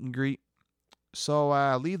meet and greet. So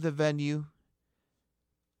I leave the venue,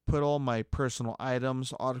 put all my personal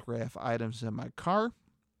items, autograph items in my car,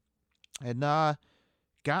 and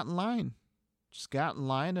got in line. Just got in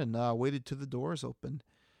line and waited till the doors opened.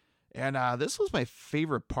 And this was my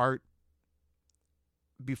favorite part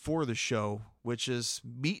before the show, which is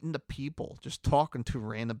meeting the people, just talking to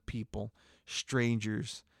random people,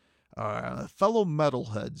 strangers, fellow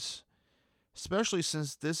metalheads, especially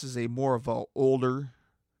since this is a more of a older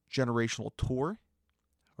generational tour,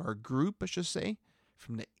 or group, I should say,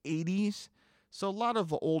 from the 80s. So a lot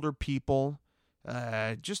of older people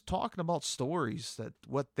just talking about stories, that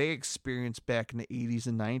what they experienced back in the 80s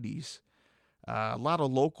and 90s. A lot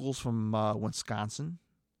of locals from Wisconsin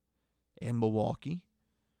and Milwaukee.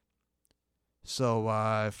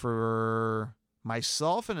 So for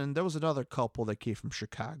myself, and then there was another couple that came from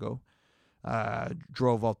Chicago,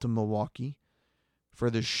 drove up to Milwaukee for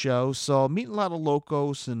the show. So meeting a lot of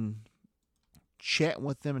locals and chatting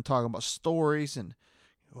with them and talking about stories. And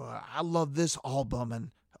I love this album,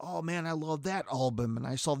 and oh man, I love that album, and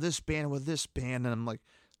I saw this band with this band, and I'm like,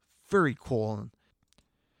 very cool. And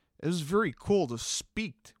it was very cool to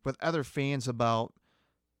speak with other fans about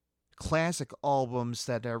classic albums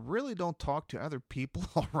that I really don't talk to other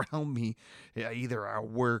people around me, either at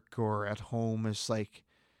work or at home. It's like,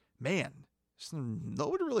 man,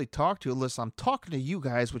 nobody really talk to unless I'm talking to you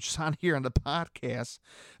guys, which is on here on the podcast.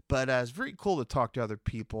 But it's very cool to talk to other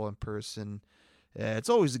people in person. It's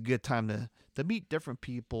always a good time to meet different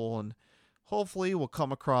people, and hopefully we'll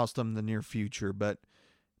come across them in the near future. But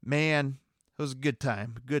man, it was a good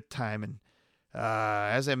time. And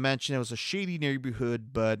as I mentioned, it was a shady neighborhood,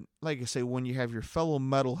 but like I say, when you have your fellow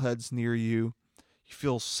metalheads near you, you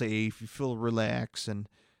feel safe, you feel relaxed, and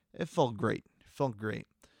it felt great.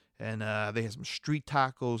 And they had some street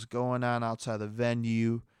tacos going on outside the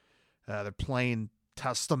venue. They're playing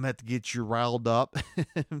Testament to get you riled up.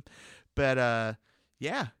 But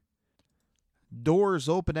yeah, doors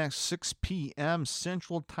open at 6 p.m.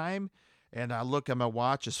 Central Time, and I look at my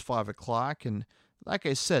watch, it's 5 o'clock, and like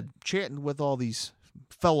I said, chatting with all these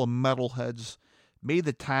fellow metalheads made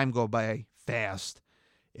the time go by fast.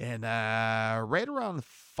 And right around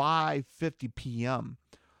 5:50 p.m.,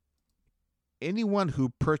 anyone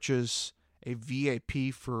who purchased a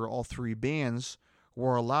VIP for all three bands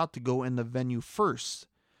were allowed to go in the venue first.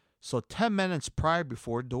 So 10 minutes prior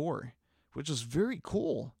before door, which is very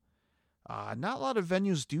cool. Not a lot of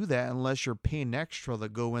venues do that unless you're paying extra to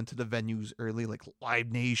go into the venues early, like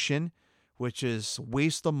Live Nation, which is a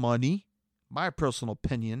waste of money, my personal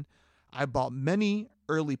opinion. I bought many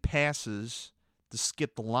early passes to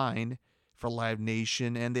skip the line for Live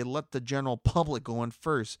Nation, and they let the general public go in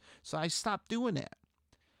first. So I stopped doing that.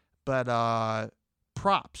 But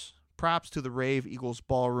props to the Rave Eagles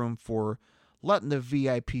Ballroom for letting the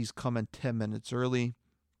VIPs come in 10 minutes early.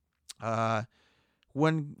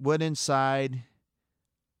 Went inside,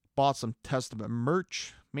 bought some Testament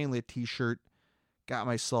merch, mainly a t-shirt, got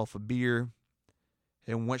myself a beer,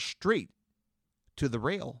 and went straight to the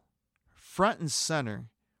rail, front and center.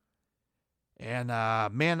 And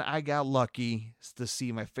man, I got lucky to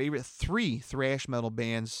see my favorite three thrash metal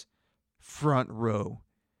bands front row.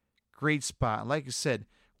 Great spot. Like I said,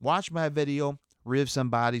 watch my video, Riffs and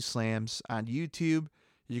Body Slams, on YouTube.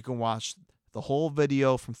 You can watch the whole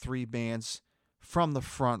video from three bands from the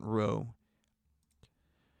front row.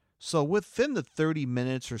 So within the 30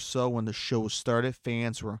 minutes or so when the show started,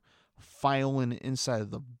 fans were filing inside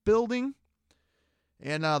of the building.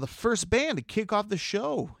 And the first band to kick off the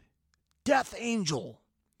show, Death Angel.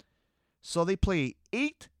 So they play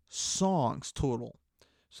 8 songs total.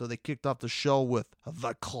 So they kicked off the show with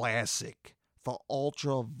the classic, the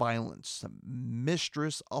Ultra Violence, the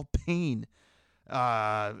Mistress of Pain.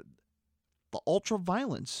 The Ultra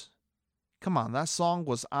Violence. Come on, that song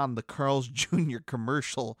was on the Carl's Jr.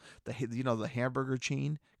 commercial, the hamburger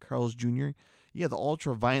chain, Carl's Jr. Yeah, the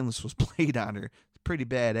Ultra Violence was played on her. It's pretty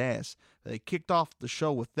badass. They kicked off the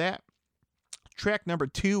show with that. Track number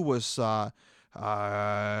 2 was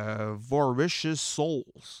Voracious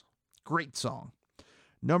Souls. Great song.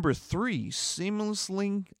 Number 3,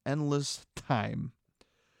 Seamlessly Endless Time.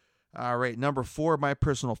 All right, number 4, my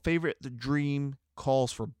personal favorite, The Dream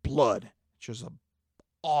Calls for Blood, which is a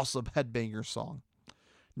awesome headbanger song.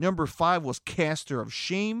 Number 5 was Caster of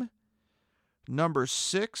Shame. Number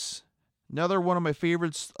 6, another one of my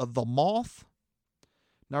favorites, The Moth.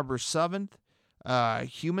 Number 7,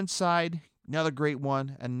 Human Side, another great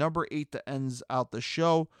one. And number 8 that ends out the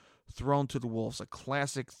show, Thrown to the Wolves, a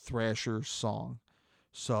classic Thrasher song.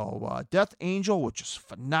 So Death Angel, which is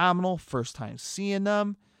phenomenal, first time seeing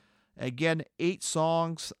them. Again, 8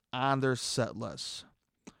 songs on their set list.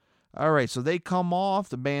 All right, so they come off,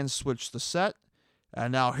 the band switched the set,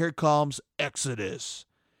 and now here comes Exodus.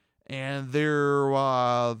 And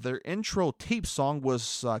their intro tape song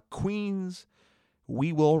was Queen's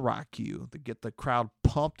We Will Rock You, to get the crowd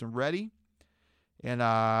pumped and ready. And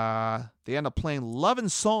they end up playing 11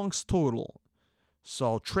 songs total.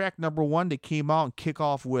 So track number 1, they came out and kick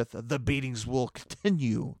off with The Beatings Will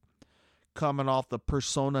Continue, coming off the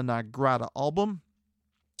Persona Non Grata album.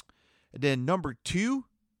 And then number 2,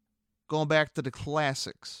 going back to the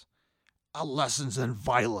classics, A Lessons in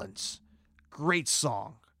Violence. Great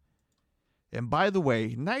song. And by the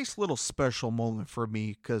way, nice little special moment for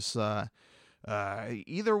me, because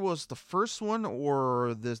either was the first one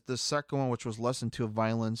or the second one, which was Lesson to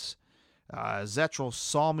Violence. Zetro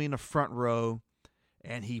saw me in the front row,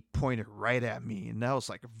 and he pointed right at me. And that was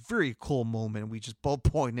like a very cool moment. We just both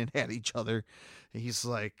pointed at each other. And he's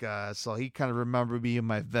like, so he kind of remembered me in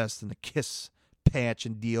my vest and the Kiss patch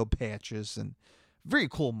and Dio patches. And very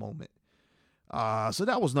cool moment. So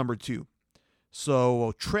that was number 2.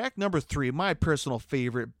 So track number 3, my personal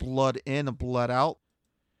favorite, Blood In and Blood Out.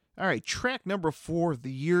 All right, track number 4, The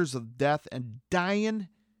Years of Death and Dying,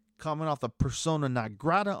 coming off the Persona Non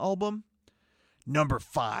Grata album. Number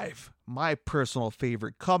 5, my personal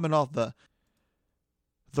favorite, coming off the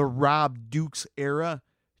Rob Dukes era,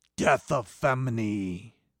 Death of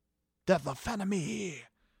Femini. Death of Femini.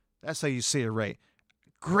 That's how you say it right.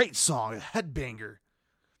 Great song, a headbanger.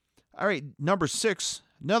 All right, number 6,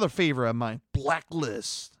 another favorite of mine,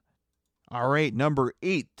 Blacklist. All right, number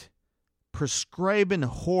 8, Prescribing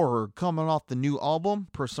Horror, coming off the new album,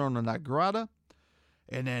 Persona Non Grata.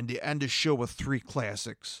 And then they end the show with 3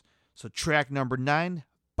 classics. So track number 9,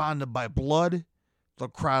 Bonded by Blood. The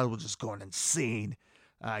crowd was just going insane.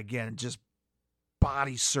 Again, just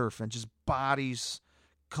body surfing, just bodies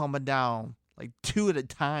coming down, like 2 at a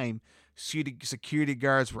time. Security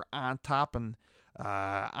guards were on top and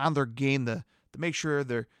on their game to make sure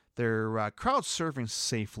they're crowd surfing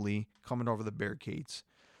safely, coming over the barricades.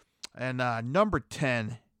 And number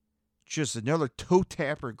 10, just another toe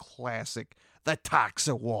tapper classic, The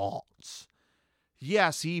Toxic Waltz.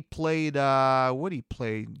 Yes, he played, what he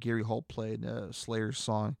played, Gary Holt played Slayer's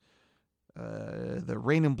song, the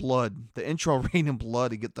Rain and Blood, the intro Rain and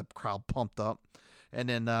Blood to get the crowd pumped up. And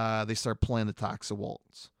then they start playing The Toxic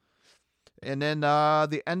Waltz. And then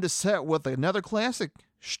they end the set with another classic,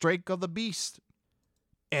 Strike of the Beast.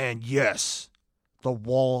 And yes, the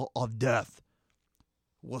Wall of Death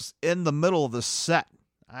was in the middle of the set.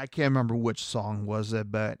 I can't remember which song was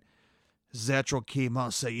it, but Zetro came out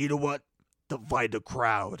and said, you know what? Divide the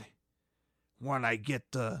crowd. When I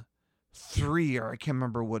get to 3, or I can't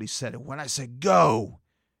remember what he said. When I said go,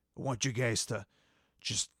 I want you guys to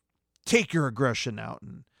just take your aggression out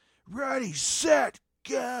and ready, set,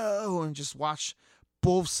 go, and just watch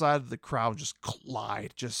both sides of the crowd just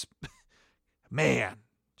collide. Just, man,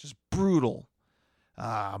 just brutal.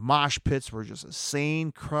 Mosh pits were just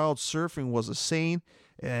insane. Crowd surfing was insane.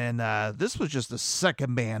 And this was just the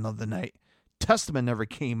second band of the night. Testament never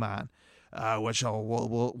came on, which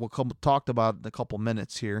we'll talk about in a couple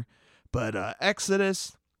minutes here. But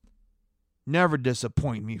Exodus never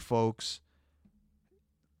disappoint me, folks.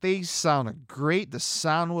 They sounded great. The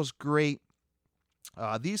sound was great.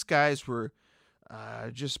 These guys were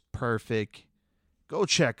just perfect. Go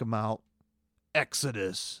check them out.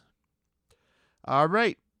 Exodus. All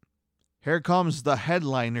right. Here comes the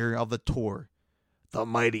headliner of the tour, The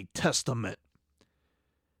Mighty Testament.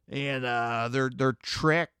 And their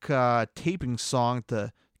track taping song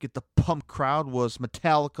to get the pump crowd was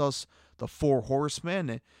Metallica's The Four Horsemen.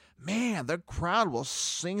 And man, the crowd was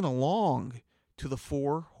singing along to the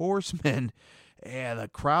Four Horsemen. And the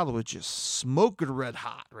crowd was just smoking red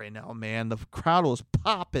hot right now, man. The crowd was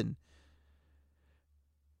popping.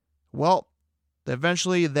 Well,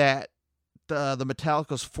 eventually the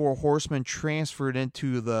Metallica's Four Horsemen transferred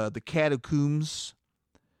into the Catacombs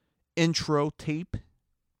intro tape.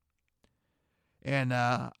 And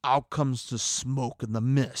out comes the smoke and the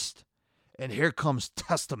mist. And here comes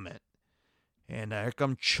Testament. And here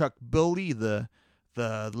comes Chuck Billy, the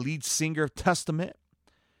lead singer of Testament.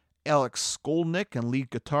 Alex Skolnick on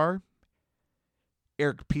lead guitar.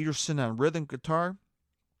 Eric Peterson on rhythm guitar.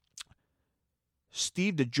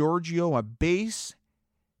 Steve DiGiorgio on bass.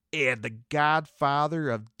 And the godfather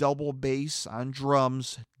of double bass on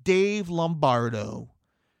drums, Dave Lombardo.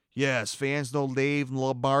 Yes, fans know Dave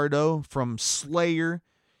Lombardo from Slayer.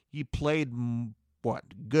 He played,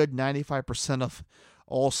 good 95% of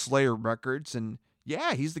all Slayer records. And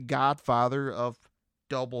yeah, he's the godfather of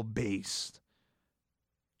double bass.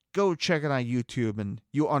 Go check it on YouTube and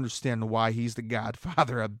you'll understand why he's the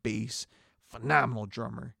godfather of bass. Phenomenal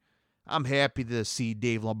drummer. I'm happy to see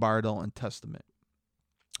Dave Lombardo in Testament.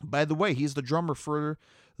 By the way, he's the drummer for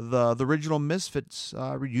the original Misfits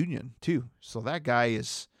reunion, too. So that guy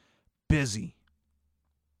is busy.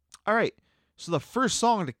 All right, so the first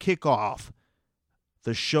song to kick off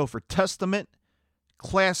the show for Testament,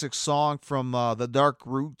 classic song from the Dark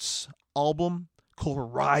Roots album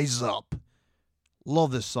called Rise Up.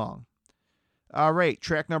 Love this song. All right,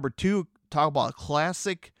 track number 2, talk about a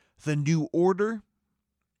classic, The New Order.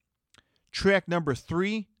 Track number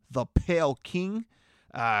 3, The Pale King,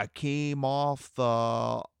 came off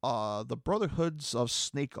the Brotherhoods of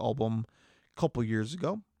Snake album a couple years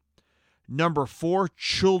ago. Number 4,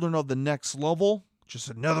 Children of the Next Level, just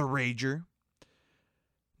another rager.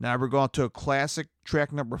 Now we're going to a classic,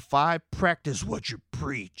 track number 5, Practice What You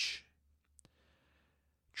Preach.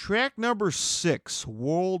 Track number 6,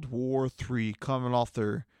 World War III, coming off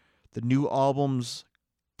the new albums,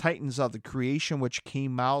 Titans of the Creation, which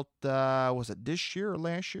came out, was it this year or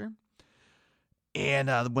last year? And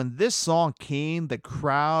when this song came, the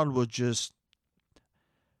crowd was just,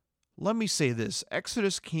 let me say this,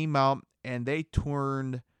 Exodus came out and they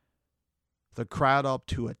turned the crowd up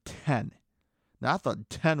to a 10. Now I thought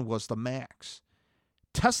 10 was the max.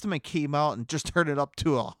 Testament came out and just turned it up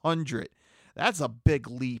to 100. That's a big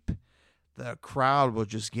leap. The crowd was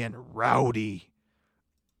just getting rowdy.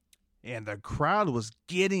 And the crowd was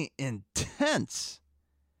getting intense.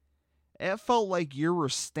 It felt like you were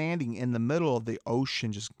standing in the middle of the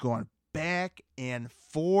ocean, just going back and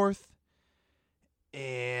forth.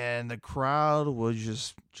 And the crowd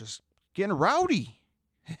was just getting rowdy,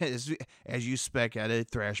 as you spec at a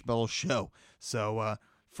thrash metal show. So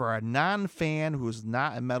for a non-fan who is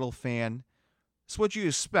not a metal fan, it's what you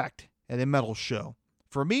expect at a metal show.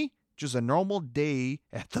 For me, just a normal day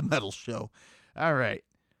at the metal show. All right.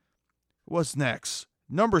 What's next?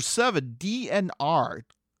 Number 7, DNR.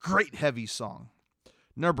 Great heavy song.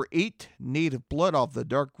 Number 8, Native Blood off the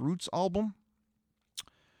Dark Roots album.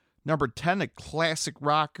 Number 10, a classic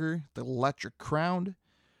rocker, The Electric Crown.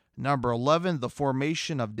 Number 11, The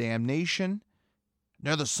Formation of Damnation.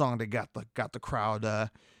 Another song that got the crowd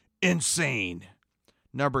insane.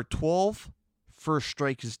 Number 12, First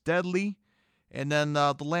Strike is Deadly. And then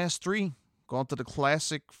the last 3, going to the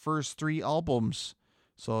classic first 3 albums.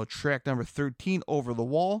 So track number 13, Over the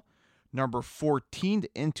Wall. Number 14,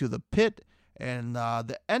 Into the Pit. And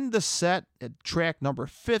the end of the set at track number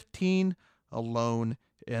 15, Alone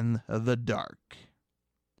in the Dark.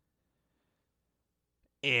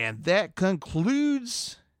 And that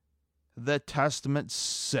concludes the Testament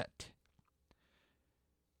set.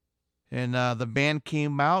 And the band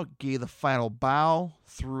came out, gave the final bow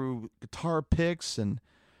through guitar picks, and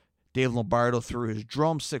Dave Lombardo threw his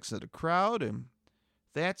drumsticks at the crowd, and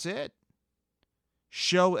that's it.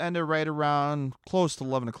 Show ended right around close to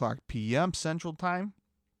 11 o'clock p.m. Central Time.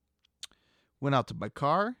 Went out to my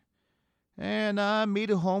car and made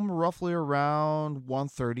it home roughly around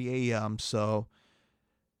 1:30 a.m. So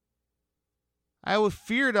I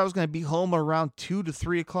feared I was going to be home around 2 to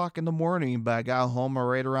 3 o'clock in the morning, but I got home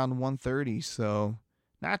right around 1:30. So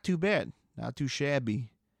not too bad. Not too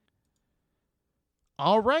shabby.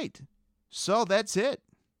 All right. So that's it.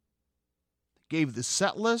 Gave the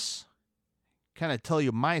set list. Kind of tell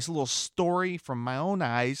you my little story from my own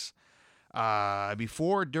eyes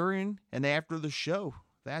before, during, and after the show.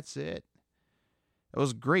 That's it. It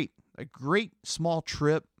was great. A great small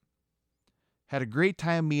trip. Had a great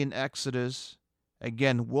time meeting Exodus.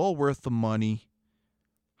 Again, well worth the money.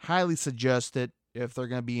 Highly suggest it if they're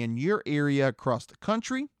going to be in your area across the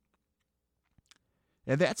country.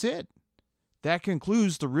 And that's it. That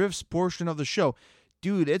concludes the riffs portion of the show.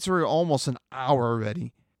 Dude, it's almost an hour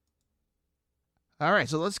already. All right,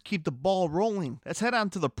 so let's keep the ball rolling. Let's head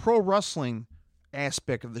on to the pro wrestling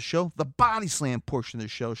aspect of the show, the body slam portion of the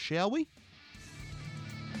show, shall we?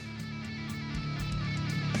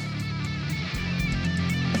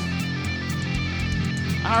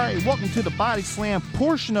 All right, welcome to the body slam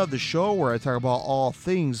portion of the show where I talk about all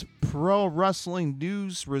things pro wrestling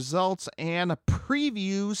news, results, and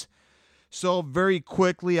previews. So very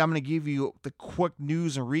quickly, I'm going to give you the quick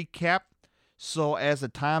news and recap. So as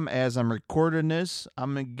I'm recording this,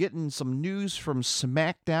 I'm getting some news from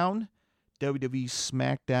SmackDown, WWE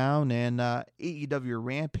SmackDown, and AEW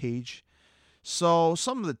Rampage. So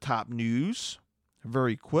some of the top news,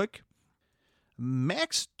 very quick.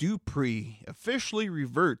 Max Dupree officially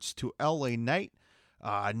reverts to LA Knight.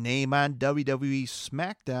 Name on WWE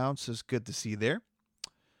SmackDown, so it's good to see there.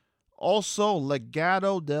 Also,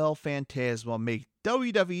 Legado del Fantasma make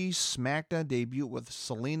WWE SmackDown debut with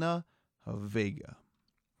Selena Vega.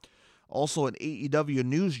 Also in AEW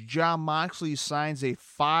news, Jon Moxley signs a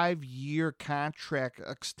 5-year contract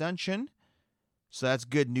extension. So that's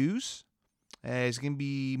good news. He's going to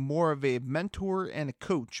be more of a mentor and a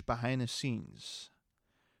coach behind the scenes.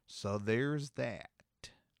 So there's that.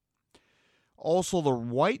 Also the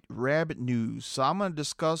White Rabbit news. So I'm going to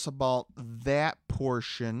discuss about that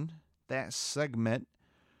portion, that segment.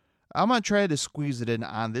 I'm going to try to squeeze it in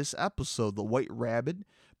on this episode, the White Rabbit.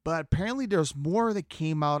 But apparently there's more that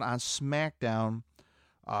came out on SmackDown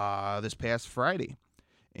this past Friday.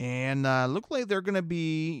 And look like they're going to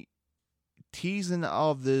be teasing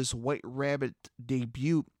of this White Rabbit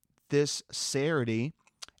debut this Saturday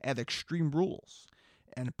at Extreme Rules.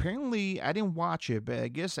 And apparently, I didn't watch it, but I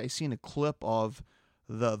guess I seen a clip of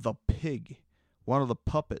the pig, one of the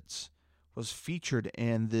puppets, was featured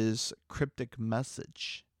in this cryptic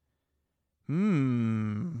message.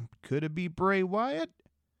 Could it be Bray Wyatt?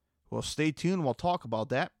 Well, stay tuned. We'll talk about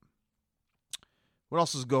that. What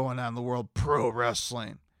else is going on in the world? Pro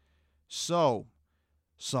wrestling. So,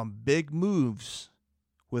 some big moves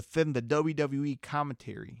within the WWE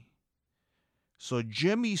commentary. So,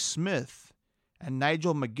 Jimmy Smith and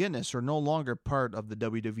Nigel McGuinness are no longer part of the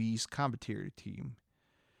WWE's commentary team.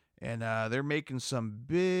 And they're making some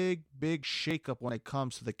big shakeup when it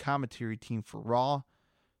comes to the commentary team for Raw,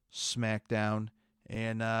 SmackDown,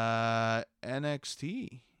 and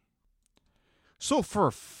NXT. So for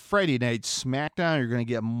Friday Night SmackDown, you're going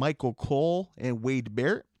to get Michael Cole and Wade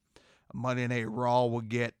Barrett. Monday Night Raw will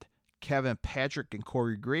get Kevin Patrick and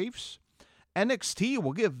Corey Graves. NXT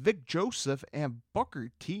will get Vic Joseph and Booker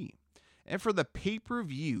T. And for the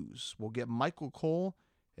pay-per-views, we'll get Michael Cole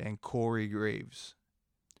and Corey Graves.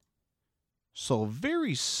 So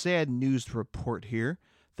very sad news to report here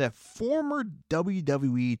that former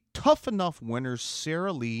WWE Tough Enough winner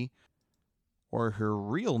Sarah Lee, or her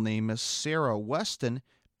real name is Sarah Weston,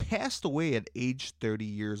 passed away at age 30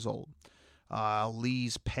 years old.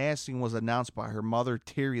 Lee's passing was announced by her mother,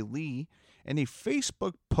 Terry Lee, in a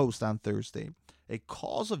Facebook post on Thursday. A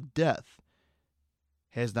cause of death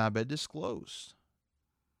has not been disclosed.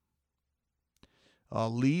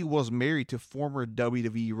 Lee was married to former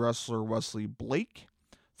WWE wrestler Wesley Blake.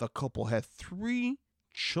 The couple had 3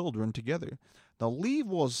 children together. Now, Lee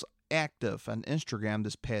was active on Instagram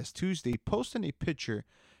this past Tuesday, posting a picture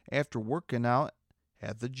after working out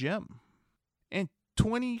at the gym. In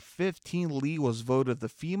 2015, Lee was voted the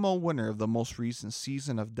female winner of the most recent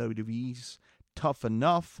season of WWE's Tough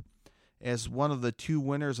Enough. As one of the 2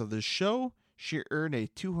 winners of the show, she earned a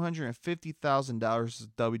 $250,000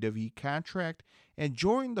 WWE contract and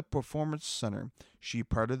joined the Performance Center. She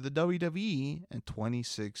parted the WWE in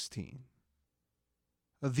 2016.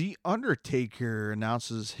 The Undertaker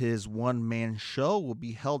announces his one-man show will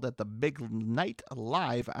be held at the Big Night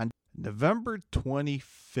Live on November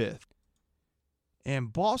 25th. In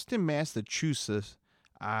Boston, Massachusetts,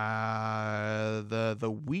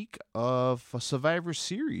 the week of Survivor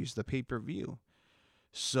Series, the pay-per-view.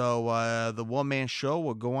 So the one-man show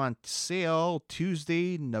will go on sale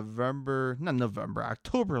Tuesday, October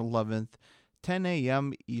 11th, 10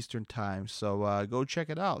 a.m. Eastern Time. So go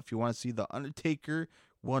check it out if you want to see The Undertaker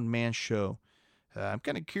one-man show. I'm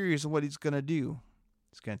kind of curious of what he's going to do.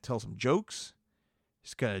 He's going to tell some jokes.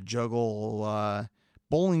 He's going to juggle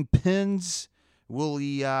bowling pins. Will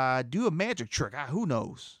he do a magic trick? Who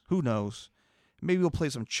knows? Who knows? Maybe we'll play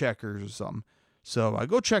some checkers or something. So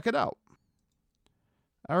go check it out.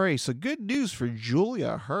 All right, so good news for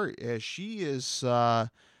Julia Hart as she is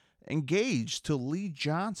engaged to Lee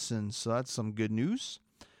Johnson. So that's some good news.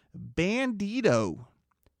 Bandito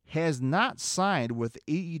has not signed with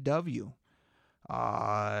AEW.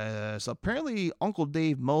 So apparently Uncle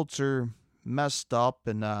Dave Meltzer messed up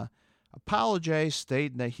and apologized,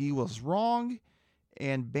 stating that he was wrong.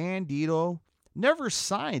 And Bandito never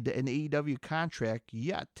signed an AEW contract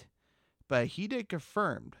yet. But he did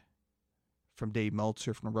confirm from Dave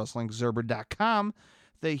Meltzer from WrestlingObserver.com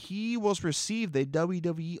that he was received a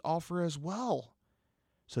WWE offer as well.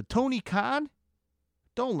 So Tony Khan,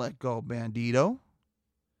 don't let go, Bandito.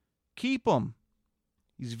 Keep him.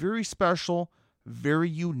 He's very special, very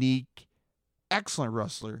unique, excellent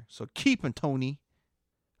wrestler. So keep him, Tony.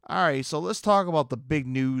 All right, so let's talk about the big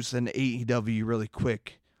news in AEW really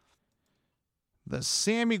quick. The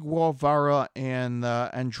Sammy Guevara and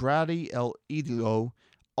Andrade El Idolo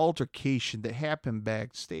altercation that happened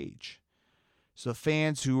backstage. So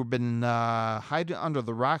fans who have been hiding under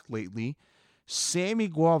the rock lately, Sammy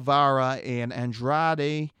Guevara and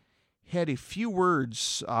Andrade had a few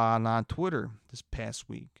words on Twitter this past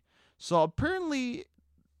week. So apparently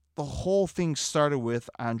the whole thing started with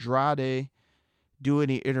Andrade doing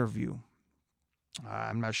an interview.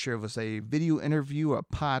 I'm not sure if it was a video interview, a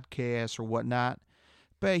podcast, or whatnot,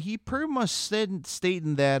 but he pretty much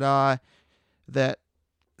stating that that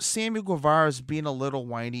Sammy Guevara is being a little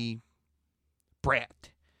whiny brat.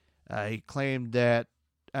 He claimed that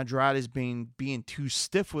Andrade is being too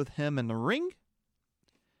stiff with him in the ring.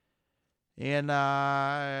 And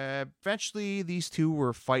eventually these two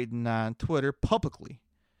were fighting on Twitter publicly.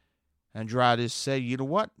 Andrade said, you know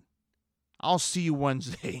what? I'll see you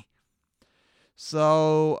Wednesday.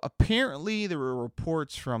 So apparently there were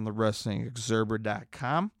reports from the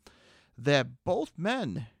WrestlingObserver.com that both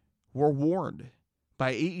men were warned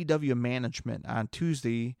by AEW management on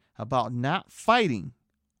Tuesday about not fighting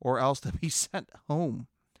or else to be sent home.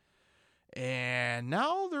 And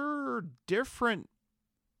now there are different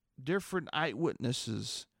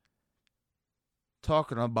eyewitnesses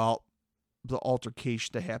talking about the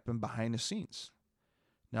altercation that happened behind the scenes.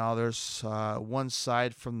 Now there's one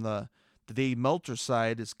side from the Dave Meltzer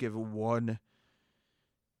side is given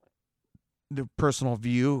the personal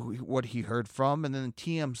view, what he heard from, and then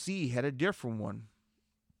TMZ had a different one.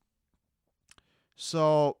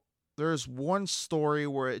 So there's one story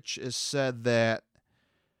where it is said that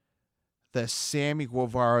Sammy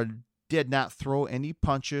Guevara did not throw any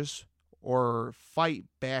punches or fight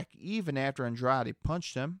back even after Andrade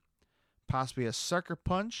punched him, possibly a sucker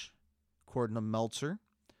punch, according to Meltzer.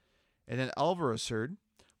 And then Alvarez heard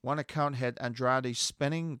one account had Andrade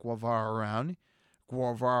spinning Guevara around.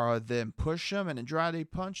 Guevara then pushed him, and Andrade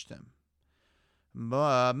punched him.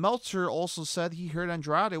 Meltzer also said he heard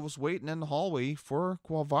Andrade was waiting in the hallway for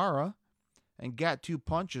Guevara and got 2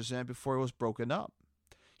 punches in before he was broken up.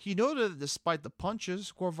 He noted that despite the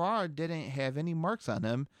punches, Guevara didn't have any marks on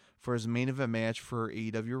him for his main event match for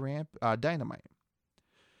AEW Dynamite.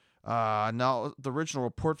 Now, the original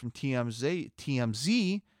report from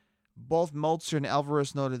TMZ, both Meltzer and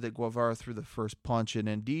Alvarez noted that Guevara threw the first punch and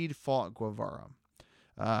indeed fought Guevara.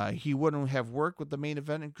 He wouldn't have worked with the main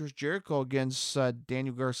event in Chris Jericho against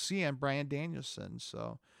Daniel Garcia and Bryan Danielson.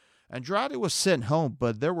 So Andrade was sent home,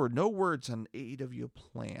 but there were no words on AEW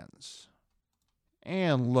plans.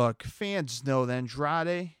 And look, fans know that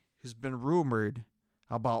Andrade has been rumored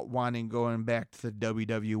about wanting going back to the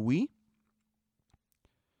WWE.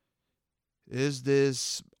 Is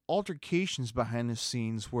this altercations behind the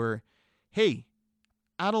scenes where, hey,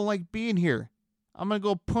 I don't like being here. I'm going to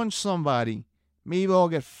go punch somebody. Maybe I'll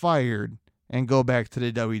get fired and go back to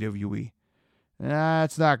the WWE. Nah,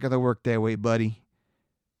 it's not going to work that way, buddy.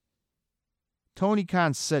 Tony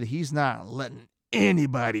Khan said he's not letting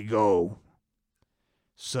anybody go.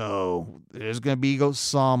 So there's going to be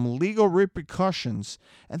some legal repercussions.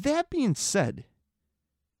 And that being said,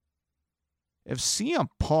 if CM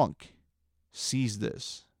Punk sees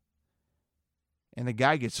this and the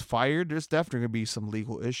guy gets fired, there's definitely going to be some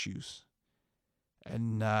legal issues.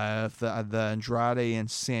 And if the Andrade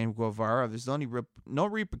and Sam Guevara, there's no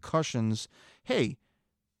repercussions. Hey,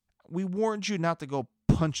 we warned you not to go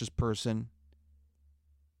punch this person,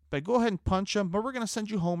 but go ahead and punch him, but we're going to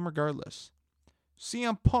send you home regardless.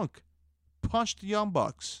 CM Punk punched the Young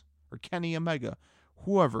Bucks or Kenny Omega,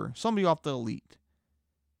 whoever, somebody off the Elite,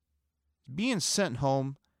 being sent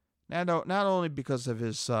home not only because of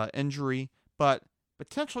his injury, but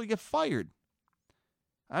potentially get fired.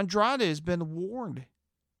 Andrade has been warned,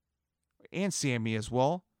 and Sammy as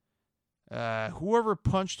well. Whoever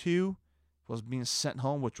punched who was being sent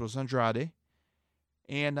home, which was Andrade,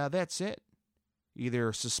 and that's it.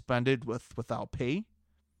 Either suspended without pay,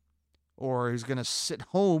 or he's going to sit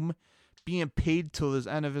home being paid till the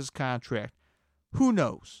end of his contract. Who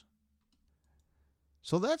knows?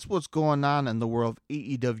 So that's what's going on in the world of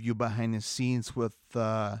AEW behind the scenes with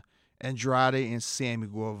Andrade and Sammy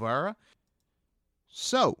Guevara.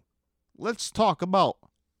 So, let's talk about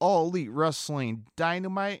All Elite Wrestling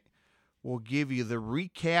Dynamite. We'll give you the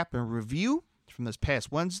recap and review from this past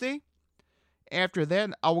Wednesday. After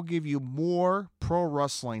that, I will give you more pro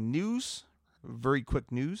wrestling news, very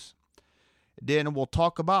quick news. Then we'll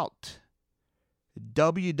talk about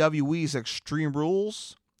WWE's Extreme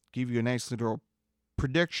Rules, give you a nice little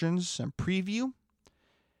predictions and preview.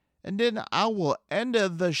 And then I will end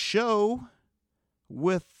the show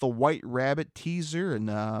with the White Rabbit teaser and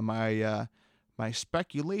my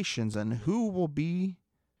speculations on who will be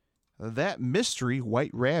that mystery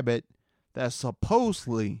White Rabbit that's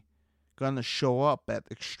supposedly going to show up at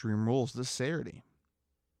Extreme Rules this Saturday.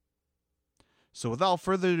 So without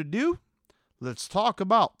further ado, let's talk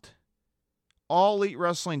about All Elite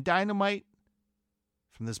Wrestling Dynamite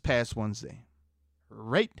from this past Wednesday.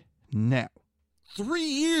 Right now. 3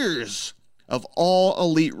 years of All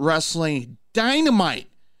Elite Wrestling Dynamite.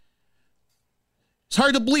 It's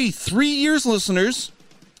hard to believe. 3 years, listeners.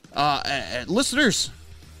 Listeners,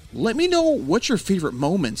 let me know what's your favorite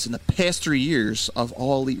moments in the past 3 years of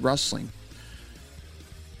All Elite Wrestling.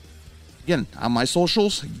 Again, on my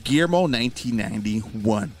socials,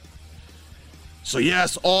 Guillermo1991. So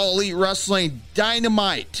yes, All Elite Wrestling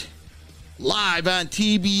Dynamite, live on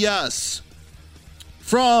TBS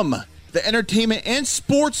from the Entertainment and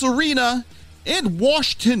Sports Arena in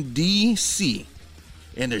Washington, D.C.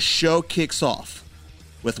 And the show kicks off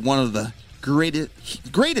with one of the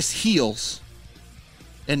greatest heels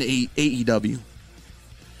in AEW.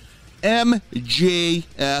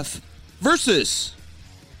 MJF versus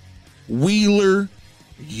Wheeler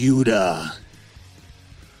Yuta.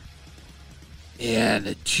 And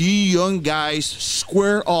the two young guys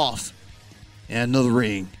square off in the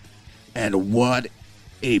ring. And what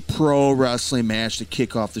a pro wrestling match to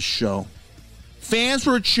kick off the show. Fans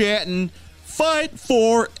were chanting, "Fight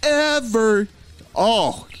forever."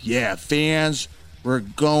 Oh, yeah, fans were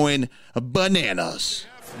going bananas.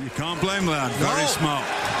 You can't blame that. Very smart.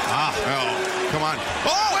 Come on.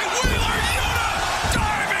 Oh, wait, Wheeler Yuta!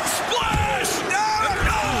 Diving splash! No!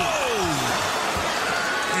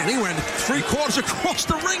 And he went 3/4 across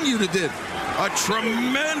the ring, Yuta did. A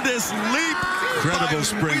tremendous leap. Incredible by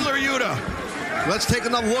sprint. Wheeler Yuta. Let's take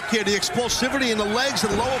another look here. The explosivity in the legs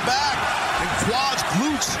and lower back and quads,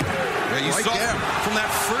 glutes. Yeah, you Right saw there. from that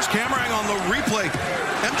first camera angle on the replay,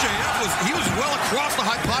 MJF was well across the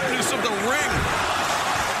hypotenuse of the ring.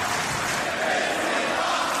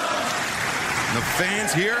 The fans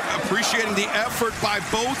here appreciating the effort by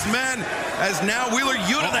both men as now Wheeler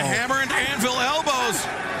Yuta, the hammer and anvil elbows.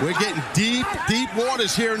 We're getting deep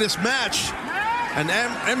waters here in this match. And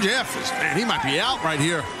MJF, man, he might be out right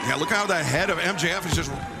here. Yeah, look how the head of MJF is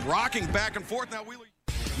just rocking back and forth now. Wheeler.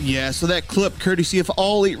 Yeah, so that clip courtesy of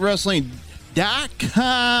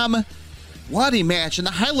AllEliteWrestling.com. What a match. And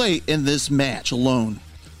the highlight in this match alone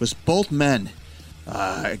was both men.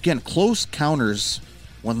 Again, close counters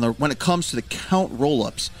when it comes to the count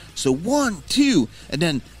roll-ups. So 1, 2, and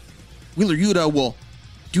then Wheeler Yuta will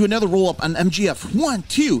do another roll-up on MJF. 1,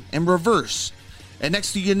 2, and reverse. And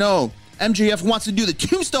next thing you know, MJF wants to do the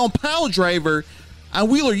tombstone pile driver on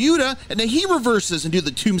Wheeler Yuta, and then he reverses and do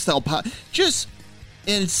the tombstone pile. Just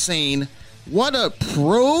insane. What a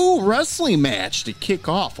pro wrestling match to kick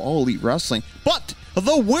off All Elite Wrestling. But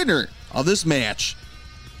the winner of this match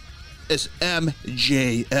is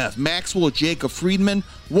MJF. Maxwell Jacob Friedman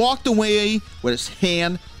walked away with his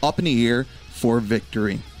hand up in the air for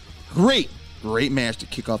victory. Great match to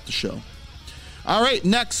kick off the show. All right,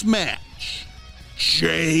 next match.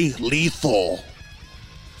 Jay Lethal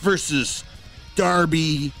versus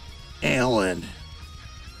Darby Allin.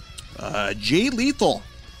 Jay Lethal,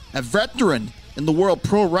 a veteran in the world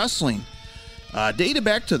pro wrestling, dated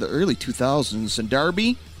back to the early 2000s, and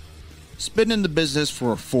Darby has been in the business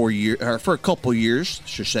for a couple years, I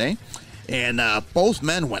should say, and both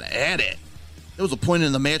men went at it. There was a point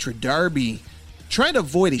in the match where Darby tried to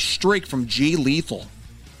avoid a strike from Jay Lethal.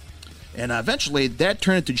 And eventually, that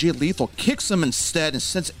turned into Jay Lethal, kicks him instead, and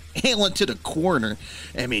sends Allin to the corner.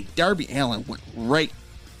 I mean, Darby Allin went right.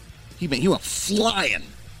 He went flying.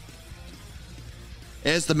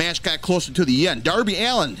 As the match got closer to the end, Darby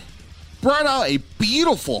Allin brought out a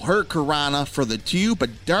beautiful hurricanrana for the two,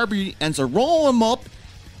 but Darby ends up rolling him up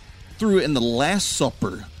through in the Last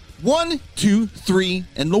Supper. 1, 2, 3,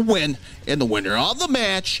 and the win. And the winner of the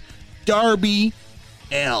match, Darby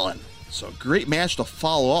Allin. So a great match to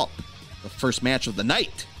follow up the first match of the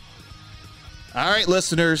night. All right,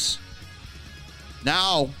 listeners.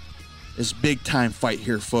 Now is big time fight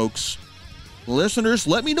here, folks. Listeners,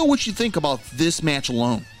 let me know what you think about this match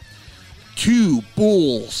alone. Two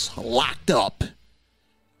bulls locked up.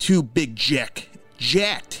 Two big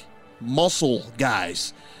jacked muscle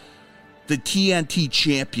guys. The TNT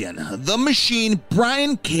champion, the Machine,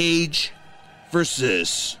 Brian Cage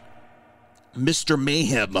versus Mr.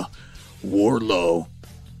 Mayhem, Wardlow.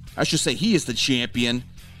 I should say he is the champion.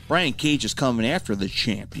 Brian Cage is coming after the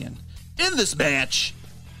champion in this match.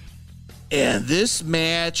 And this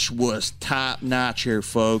match was top notch here,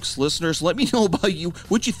 folks. Listeners, let me know about you.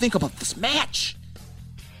 What you think about this match?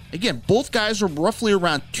 Again, both guys are roughly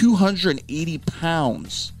around 280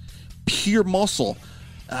 pounds. Pure muscle.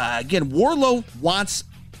 Again, Wardlow wants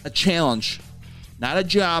a challenge. Not a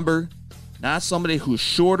jobber. Not somebody who's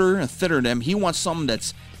shorter and thinner than him. He wants someone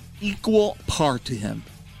that's equal par to him.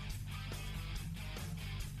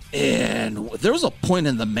 And there was a point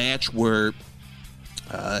in the match where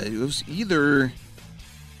it was either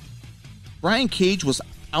Brian Cage was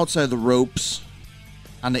outside the ropes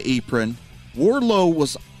on the apron. Wardlow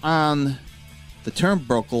was on the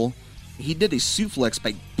turnbuckle. He did a suplex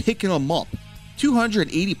by picking him up.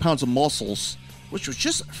 280 pounds of muscles, which was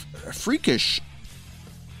just freakish.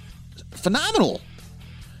 Phenomenal.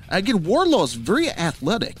 Again, Wardlow is very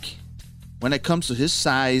athletic when it comes to his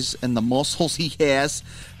size and the muscles he has.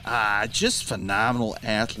 Just phenomenal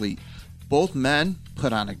athlete. Both men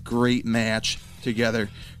put on a great match together.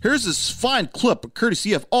 Here's this fine clip,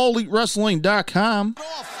 courtesy of AllEliteWrestling.com.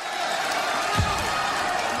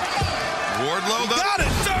 Wardlow, the got it.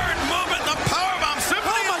 third movement, the powerbomb,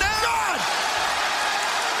 symphony of death. God!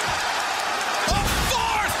 A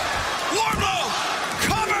fourth. Wardlow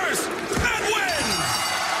covers and wins.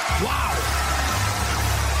 Wow.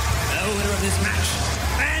 The winner of this match,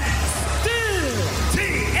 and still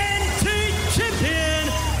TNT champion,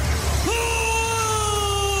 Wardlow.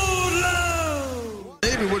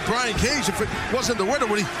 Maybe with Brian Cage, if it wasn't the winner,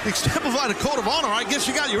 when he exemplified a code of honor, I guess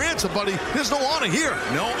you got your answer, buddy. There's no honor here.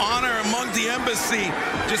 No honor among the embassy.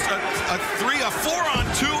 Just a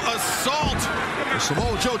 4-on-2 assault.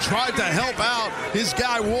 Samoa Joe tried to help out his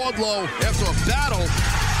guy Wardlow after a battle.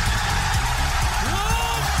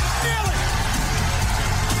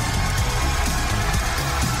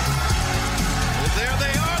 Well, there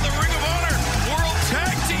they are, the Ring of Honor World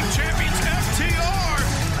Tag Team Champions, FTR.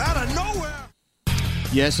 Out of nowhere.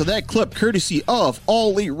 Yeah, so that clip, courtesy of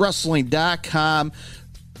AllEliteWrestling.com.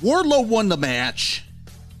 Wardlow won the match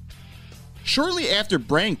shortly after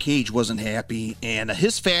Brian Cage wasn't happy, and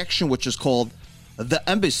his faction, which is called the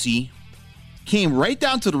Embassy, came right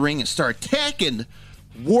down to the ring and started attacking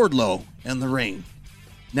Wardlow in the ring.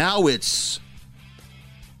 Now it's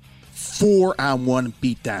 4-on-1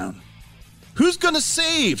 beatdown. Who's going to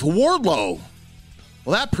save Wardlow?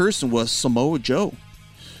 Well, that person was Samoa Joe.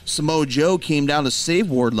 Samoa Joe came down to save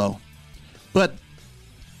Wardlow, but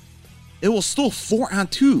it was still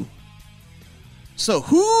 4-on-2. So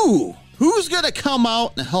who's going to come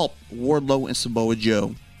out and help Wardlow and Samoa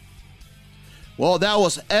Joe? Well, that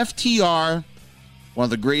was FTR, one of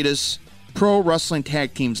the greatest pro wrestling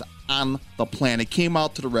tag teams on the planet, came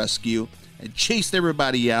out to the rescue and chased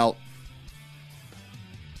everybody out.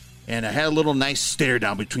 And I had a little nice stare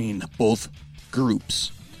down between both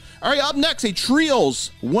groups. All right, up next, a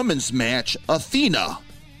trios women's match. Athena,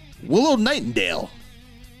 Willow Nightingale,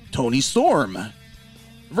 Toni Storm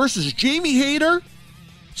versus Jamie Hayter,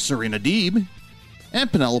 Serena Deeb,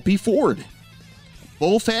 and Penelope Ford.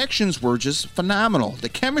 Both factions were just phenomenal. The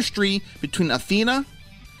chemistry between Athena,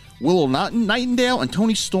 Willow Nightingale, and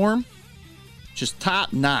Toni Storm, just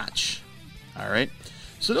top notch. All right.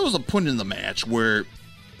 So there was a point in the match where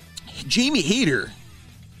Jamie Hayter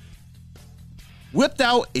whipped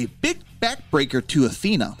out a big backbreaker to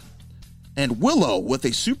Athena, and Willow with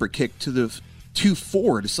a super kick to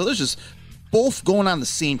Ford. So there's just both going on the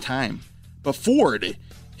same time. But Ford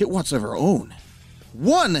hit once of her own.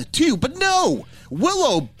 1, 2, but no!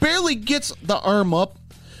 Willow barely gets the arm up.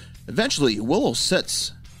 Eventually, Willow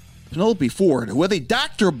sets Penelope Ford with a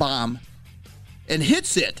doctor bomb and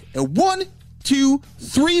hits it. A 1, 2,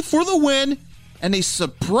 3 for the win. And a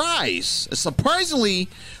surprisingly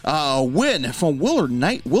win from Willow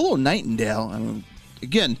Nightingale.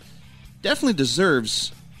 Again, definitely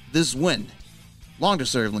deserves this win. Long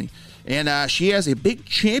deservedly. And she has a big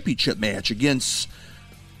championship match against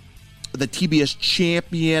the TBS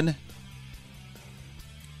champion,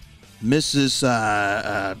 Mrs.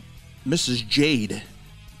 Jade.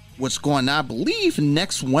 What's going on, I believe,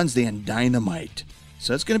 next Wednesday on Dynamite.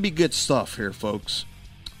 So it's going to be good stuff here, folks.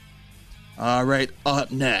 All right, up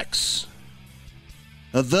next,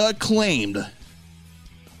 the Acclaimed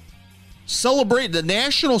celebrate the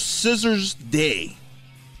National Scissors Day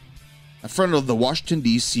in front of the Washington,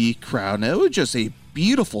 D.C. crowd. Now, it was just a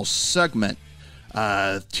beautiful segment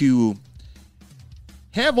to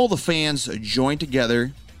have all the fans join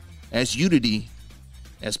together as unity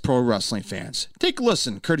as pro wrestling fans. Take a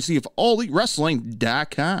listen, courtesy of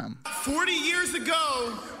AllEliteWrestling.com. 40 years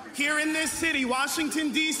ago, here in this city,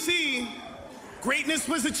 Washington, D.C., greatness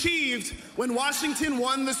was achieved when Washington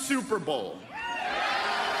won the Super Bowl.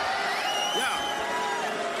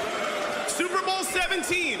 Yeah. Super Bowl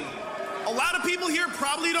 17. A lot of people here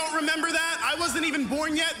probably don't remember that. I wasn't even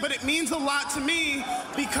born yet, but it means a lot to me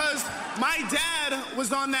because my dad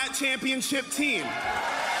was on that championship team.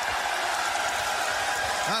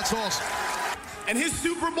 That's awesome. And his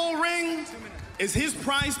Super Bowl ring is his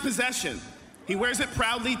prized possession. He wears it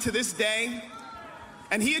proudly to this day.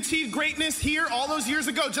 And he achieved greatness here all those years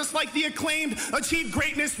ago, just like the Acclaimed achieved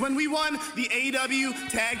greatness when we won the AEW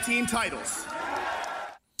Tag Team titles.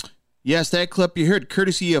 Yes, that clip you heard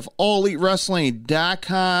courtesy of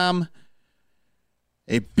AllEliteWrestling.com.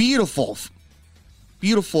 A beautiful,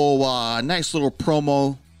 nice little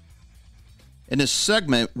promo in this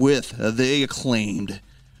segment with the Acclaimed.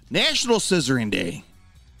 National Scissoring Day.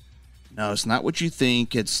 No, it's not what you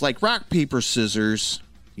think. It's like rock, paper, scissors.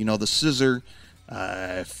 You know, the scissor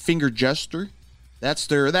finger gesture. That's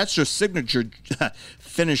their signature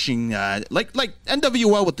finishing, like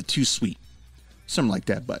NWL with the Too Sweet. Something like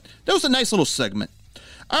that, but that was a nice little segment.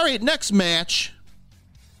 All right, next match.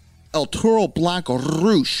 El Toro Blanco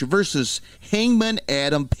Rush versus Hangman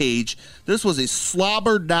Adam Page. This was a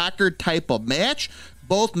slobber knocker type of match.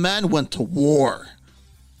 Both men went to war.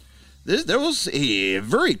 There was a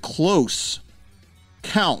very close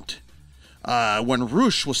count when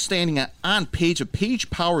Rush was standing on Page. Page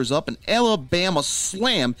powers up, an Alabama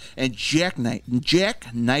slam, and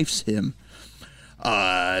jackknifes him.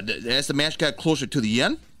 As the match got closer to the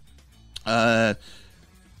end,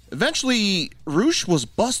 eventually Rush was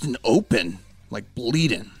busting open, like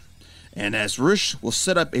bleeding. And as Rush will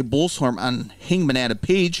set up a bullstorm on Hangman Adam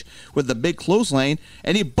Page with a big clothesline,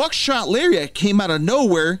 and a buckshot lariat came out of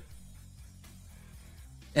nowhere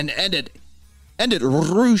and ended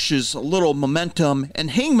Rush's little momentum,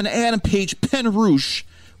 and Hangman Adam Page pinned Rush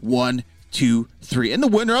 1, 2, 3. And the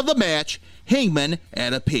winner of the match, Hangman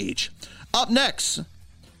Adam Page. Up next,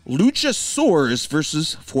 Luchasaurus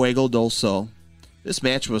versus Fuego del Sol. This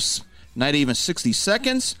match was not even 60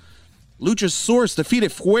 seconds. Luchasaurus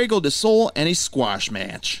defeated Fuego del Sol in a squash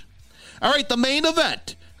match. All right, the main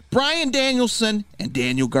event. Bryan Danielson and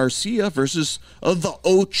Daniel Garcia versus the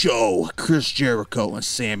Ocho, Chris Jericho and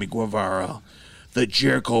Sammy Guevara. The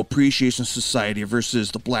Jericho Appreciation Society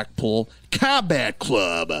versus the Blackpool Combat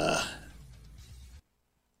Club.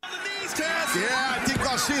 Yeah, I think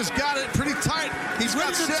Garcia's got it pretty tight. He's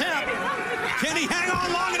ready to tap. Can he hang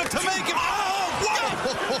on long enough to make him?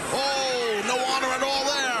 Oh, no honor at all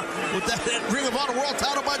there with that Ring of Honor World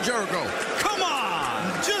title by Jericho. Come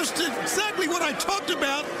on! Just exactly what I talked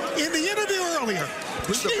about in the interview earlier.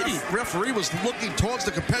 The referee was looking towards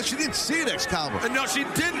the competitor. She didn't see it, Excalibur. No, she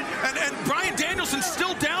didn't. And Bryan Danielson's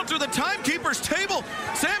still down through the timekeeper's table.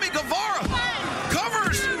 Sammy Guevara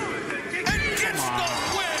covers and gets the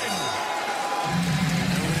win.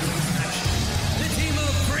 The team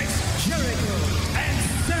of Chris Jericho and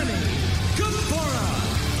Sammy Guevara.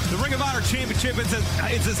 The Ring of Honor Championship is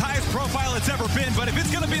its highest profile it's ever been, but if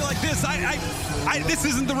it's going to be like this, this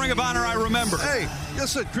isn't the Ring of Honor I remember. Hey,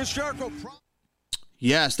 listen, Chris Jericho...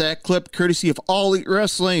 Yes, that clip, courtesy of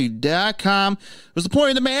AllEliteWrestling.com, was the point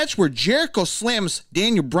of the match where Jericho slams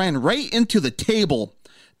Daniel Bryan right into the table,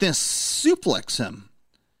 then suplex him.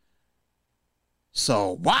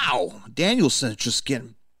 So, wow, Danielson just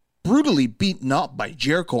getting brutally beaten up by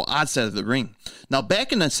Jericho outside of the ring. Now,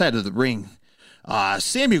 back inside of the ring,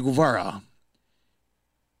 Sammy Guevara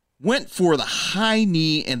went for the high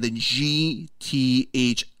knee and the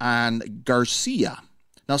GTH on Garcia.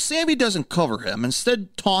 Now, Sammy doesn't cover him.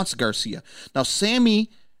 Instead, taunts Garcia. Now,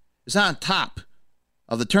 Sammy is on top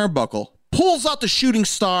of the turnbuckle, pulls out the shooting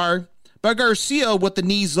star, but Garcia with the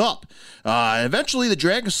knees up. Eventually, the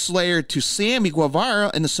Dragon Slayer to Sammy Guevara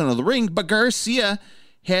in the center of the ring, but Garcia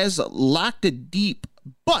has locked it deep.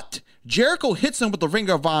 But Jericho hits him with the Ring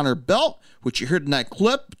of Honor belt, which you heard in that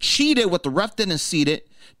clip, cheated with the ref, didn't see it,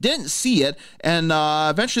 and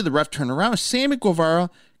eventually the ref turned around. Sammy Guevara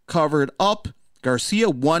covered up Garcia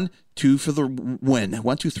 1, 2 for the win.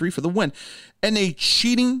 1, 2, 3 for the win. In a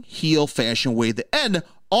cheating heel fashion way to end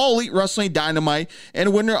All Elite Wrestling Dynamite,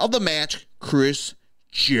 and winner of the match, Chris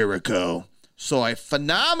Jericho. So a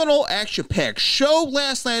phenomenal action-packed show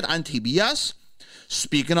last night on TBS.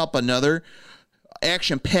 Speaking up another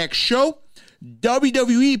action-packed show,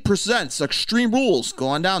 WWE presents Extreme Rules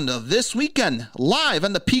going down to this weekend live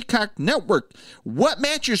on the Peacock Network. What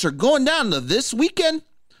matches are going down to this weekend?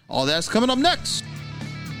 All that's coming up next.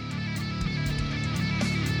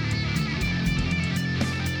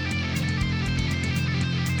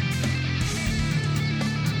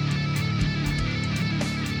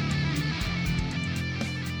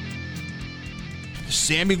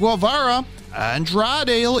 Sammy Guevara, Andrade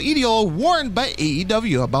El Idolo warned by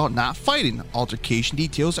AEW about not fighting. Altercation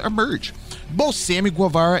details emerge. Both Sammy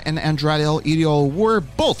Guevara and Andrade El Idolo were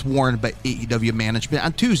both warned by AEW management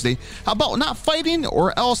on Tuesday about not fighting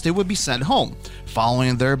or else they would be sent home.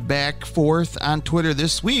 Following their back forth on Twitter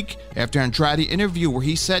this week, after Andrade interview where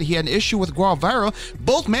he said he had an issue with Guevara,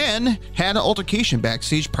 both men had an altercation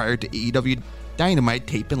backstage prior to AEW Dynamite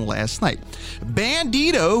taping last night.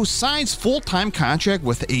 Bandito signs full-time contract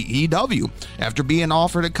with AEW. After being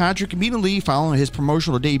offered a contract immediately following his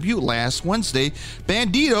promotional debut last Wednesday,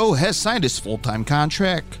 Bandito has signed his full-time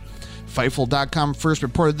contract. Fightful.com first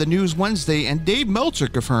reported the news Wednesday, and Dave Meltzer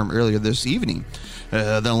confirmed earlier this evening.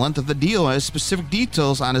 The length of the deal and specific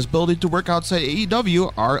details on his ability to work outside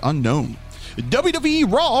AEW are unknown.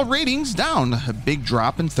 WWE Raw ratings down, a big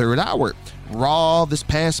drop in third hour. Raw this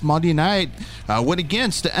past Monday night went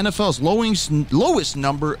against the NFL's lowest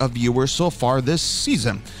number of viewers so far this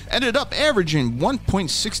season. Ended up averaging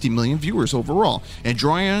 1.60 million viewers overall and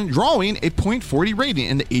drawing a .40 rating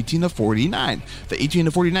in the 18 to 49. The 18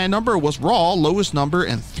 to 49 number was Raw lowest number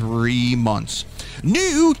in 3 months.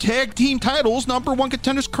 New tag team titles, number one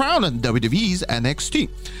contenders crowned in WWE's NXT.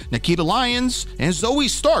 Nikita Lyons and Zoe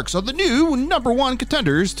Starks are the new number one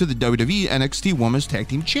contenders to the WWE NXT Women's Tag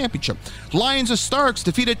Team Championship. Lyons and Starks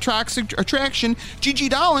defeated Toxic Attraction, Gigi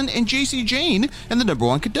Dolan, and JC Jane in the number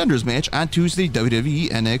one contenders match on Tuesday WWE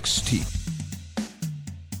NXT.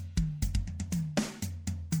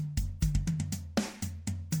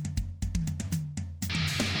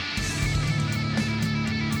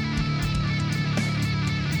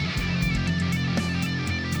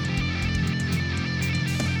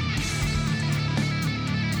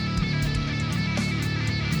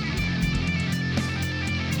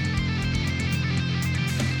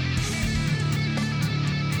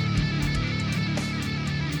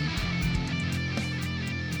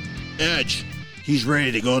 Edge, he's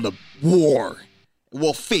ready to go to war.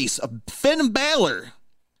 Will face a Finn Balor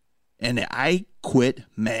in the I Quit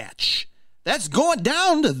match. That's going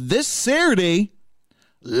down this Saturday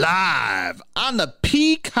live on the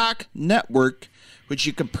Peacock Network, which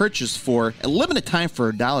you can purchase for a limited time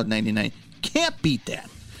for $1.99. Can't beat that.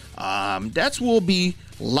 That will be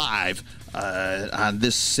live on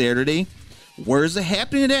this Saturday. Where is it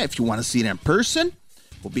happening at? If you want to see it in person,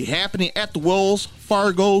 will be happening at the Wells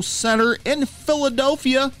Fargo Center in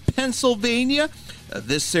Philadelphia, Pennsylvania,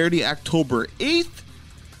 this Saturday, October 8th.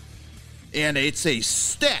 And it's a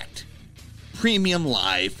stacked premium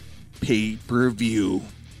live pay-per-view.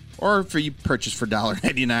 Or if you purchase for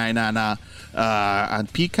 $1.99 on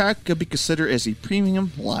Peacock, it could be considered as a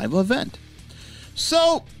premium live event.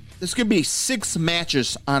 So, there's going to be 6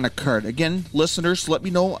 matches on a card. Again, listeners, let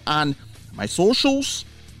me know on my socials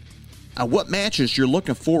what matches you're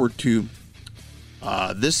looking forward to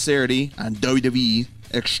this Saturday on WWE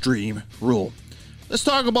Extreme Rule. Let's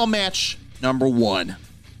talk about match number 1,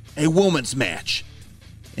 a women's match.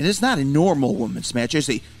 And it's not a normal women's match, it's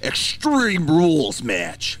a Extreme Rules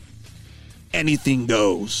match. Anything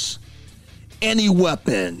goes. Any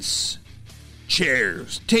weapons,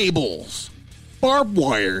 chairs, tables, barbed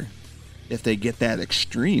wire, if they get that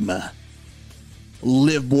extreme.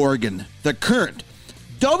 Liv Morgan, the current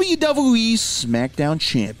WWE SmackDown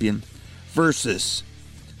champion, versus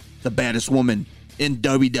the baddest woman in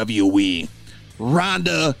WWE,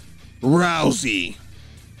 Ronda Rousey.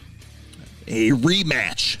 A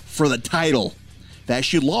rematch for the title that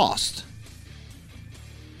she lost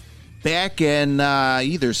back in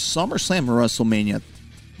either SummerSlam or WrestleMania.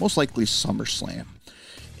 Most likely SummerSlam.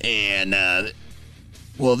 And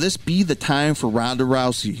will this be the time for Ronda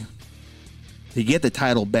Rousey to get the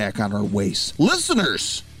title back on her waist?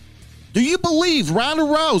 Listeners, do you believe Ronda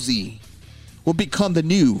Rousey will become the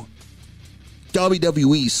new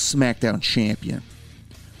WWE SmackDown champion?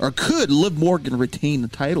 Or could Liv Morgan retain the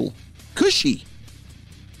title? Could she?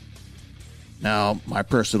 Now, my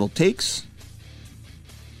personal takes.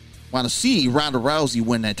 Want to see Ronda Rousey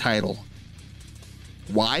win that title.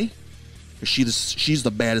 Why? Because she's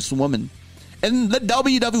the baddest woman in the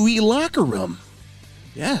WWE locker room.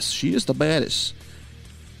 Yes, she is the baddest.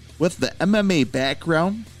 With the MMA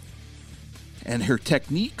background and her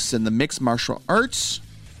techniques in the mixed martial arts,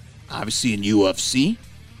 obviously in UFC,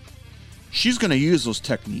 she's going to use those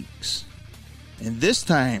techniques. And this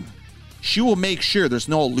time, she will make sure there's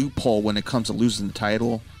no loophole when it comes to losing the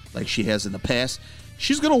title like she has in the past.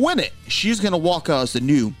 She's going to win it. She's going to walk out as the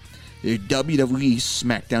new WWE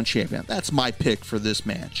SmackDown champion. That's my pick for this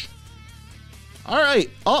match. All right,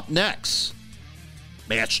 up next,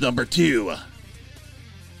 match number 2.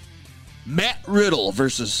 Matt Riddle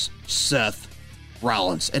versus Seth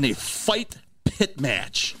Rollins in a fight pit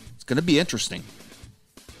match. It's going to be interesting.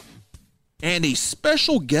 And a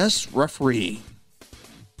special guest referee,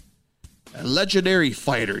 a legendary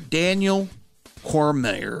fighter, Daniel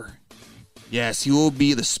Cormier. Yes, he will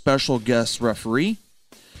be the special guest referee.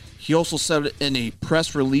 He also said in a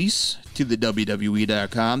press release to the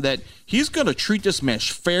WWE.com that he's going to treat this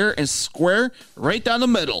match fair and square right down the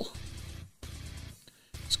middle.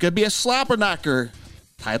 It's going to be a slobber knocker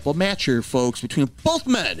type of match here, folks, between both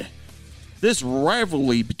men. This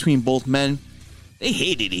rivalry between both men, they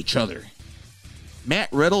hated each other. Matt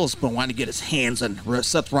Riddle has been wanting to get his hands on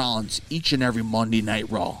Seth Rollins each and every Monday Night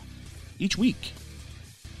Raw, each week.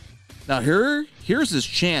 Now here's his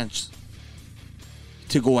chance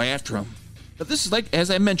to go after him. But this is, like,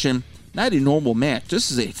 as I mentioned, not a normal match.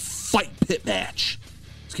 This is a fight pit match.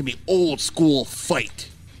 It's going to be old school fight.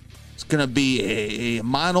 It's going to be a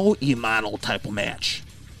mano-a-mano type of match.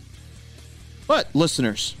 But,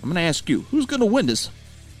 listeners, I'm going to ask you, who's going to win this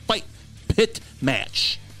fight pit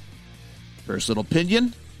match? Personal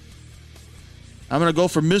opinion, I'm going to go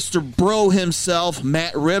for Mr. Bro himself,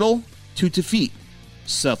 Matt Riddle, to defeat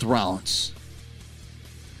Seth Rollins.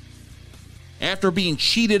 After being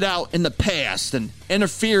cheated out in the past and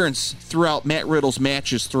interference throughout Matt Riddle's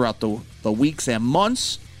matches throughout the weeks and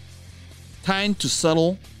months, time to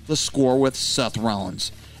settle the score with Seth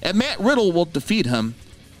Rollins. And Matt Riddle will defeat him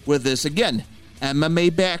with this, again,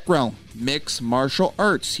 MMA background, mixed martial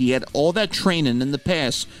arts. He had all that training in the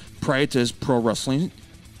past prior to his pro wrestling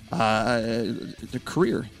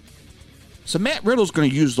career. So Matt Riddle's going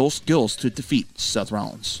to use those skills to defeat Seth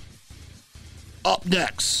Rollins. Up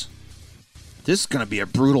next, this is going to be a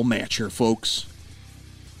brutal match here, folks.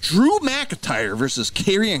 Drew McIntyre versus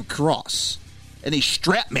Karrion Kross in a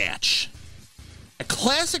strap match. A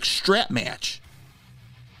classic strap match.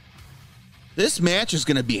 This match is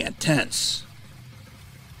going to be intense.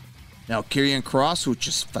 Now, Karrion Kross, which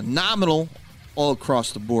is phenomenal all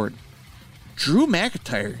across the board. Drew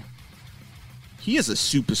McIntyre, he is a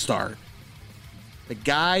superstar. The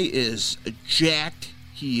guy is jacked.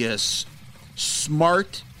 He is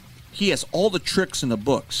smart. He has all the tricks in the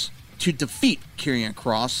books to defeat Karrion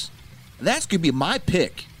Kross. And that's going to be my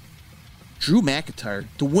pick. Drew McIntyre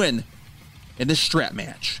to win in this strap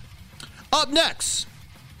match. Up next,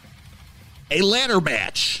 a ladder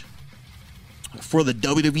match for the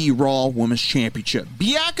WWE Raw Women's Championship.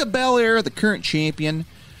 Bianca Belair, the current champion,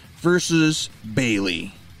 versus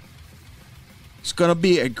Bayley. It's going to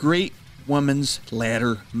be a great women's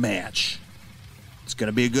ladder match. It's going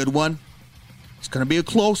to be a good one. It's going to be a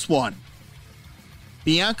close one.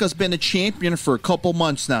 Bianca's been a champion for a couple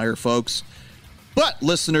months now here, folks. But,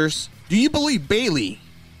 listeners, do you believe Bayley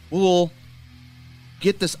will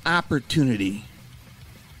get this opportunity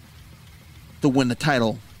to win the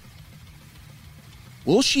title?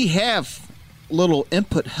 Will she have a little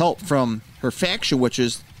input help from her faction, which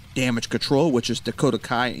is Damage Control, which is Dakota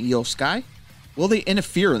Kai and Io Sky? Will they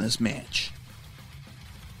interfere in this match?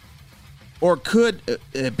 Or could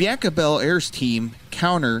Bianca Belair's team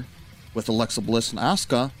counter with Alexa Bliss and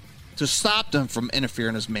Asuka to stop them from interfering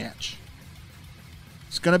in this match?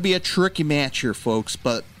 It's going to be a tricky match here, folks,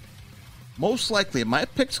 but most likely my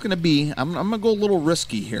pick's going to be, I'm going to go a little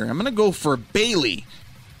risky here. I'm going to go for Bayley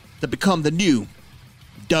to become the new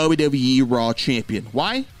WWE Raw Champion.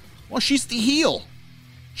 Why? Well, she's the heel.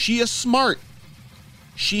 She is smart.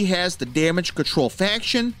 She has the Damage Control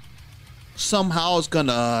faction. Somehow is going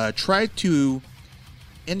to try to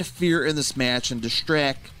interfere in this match and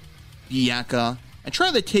distract Bianca and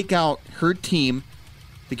try to take out her team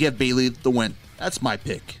to give Bayley the win. That's my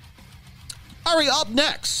pick. All right, up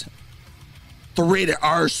next, the rated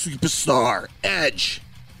R superstar Edge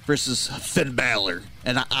versus Finn Balor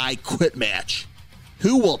in an I Quit match.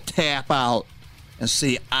 Who will tap out and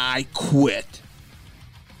say, I quit?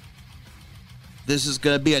 This is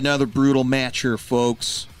going to be another brutal match here,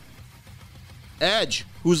 folks. Edge,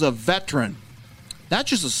 who's a veteran, not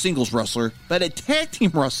just a singles wrestler, but a tag team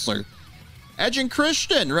wrestler. Edge and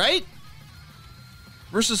Christian, right?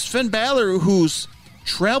 Versus Finn Balor, who's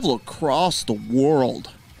traveled across the world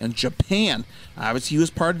in Japan. Obviously, he was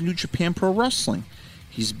part of New Japan Pro Wrestling.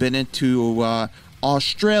 He's been into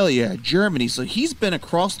Australia, Germany, so he's been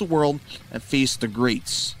across the world and faced the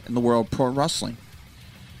greats in the world of pro wrestling.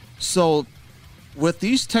 So, with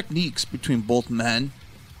these techniques between both men,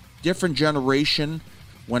 different generation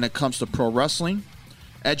when it comes to pro wrestling.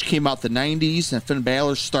 Edge came out the 90s, and Finn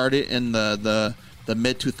Balor started in the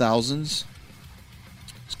mid-2000s.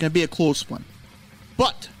 It's going to be a close one.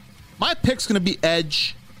 But my pick's going to be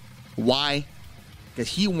Edge. Why? Because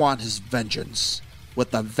he wants his vengeance.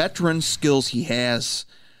 With the veteran skills he has,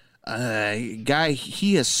 guy,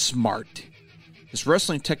 he is smart. His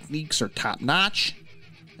wrestling techniques are top-notch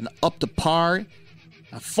and up to par,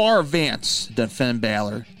 far advanced than Finn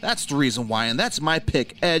Balor. That's the reason why, and that's my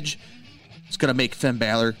pick. Edge is going to make Finn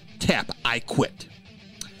Balor tap I quit.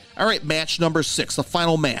 All right, match number 6, the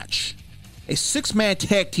final match. A 6-man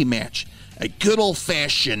tag team match. A good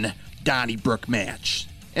old-fashioned Donnybrook match.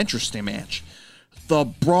 Interesting match. the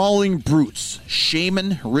Brawling Brutes,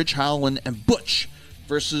 Shaman, Ridge Holland, and Butch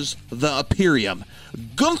versus the Imperium,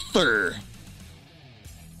 Gunther,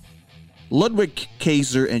 Ludwig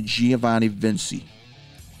Kaiser, and Giovanni Vinci.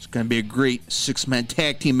 It's going to be a great 6-man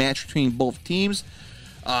tag team match between both teams.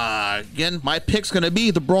 Again, my pick's going to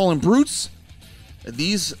be the Brawling Brutes.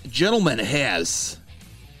 These gentlemen has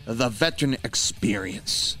the veteran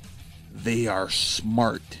experience. They are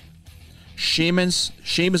smart. Sheamus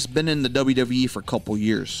been in the WWE for a couple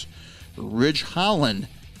years. Ridge Holland,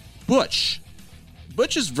 Butch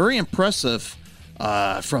is very impressive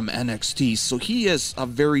from NXT, so he is a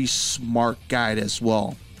very smart guy as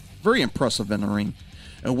well. Very impressive in the ring.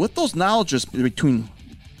 And with those knowledges between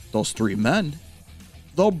those three men,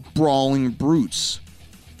 the Brawling Brutes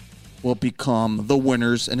will become the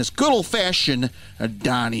winners in this good old-fashioned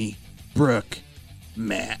Donnybrook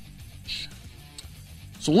match.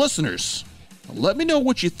 So listeners, let me know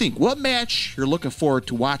what you think. What match you're looking forward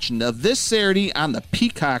to watching this Saturday on the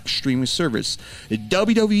Peacock streaming service.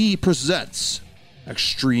 WWE presents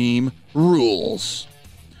Extreme Rules.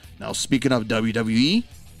 Now, speaking of WWE,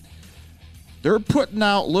 they're putting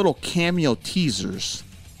out little cameo teasers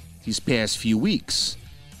these past few weeks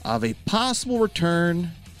of a possible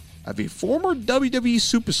return of a former WWE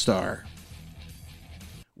superstar.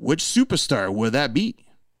 Which superstar would that be?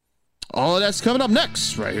 All of that's coming up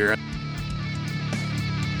next, right here.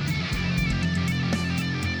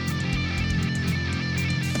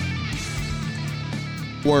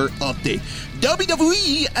 For update.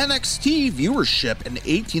 WWE NXT viewership and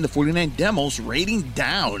 18 to 49 demos rating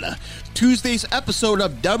down. Tuesday's episode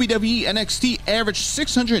of WWE NXT averaged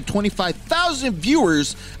 625,000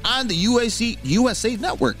 viewers on the USA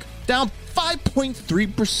Network, down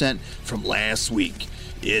 5.3% from last week.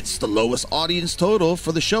 It's the lowest audience total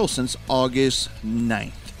for the show since August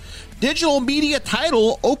 9th. Digital Media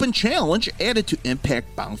Title Open Challenge added to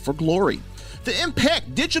Impact Bound for Glory. The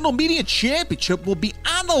Impact Digital Media Championship will be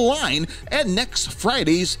on the line at next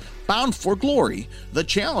Friday's Bound for Glory. The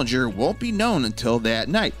challenger won't be known until that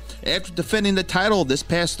night. After defending the title this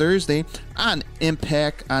past Thursday on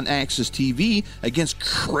Impact on Access TV against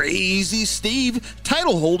Crazy Steve,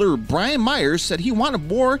 title holder Brian Myers said he wanted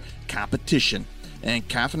more competition and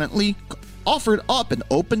confidently offered up an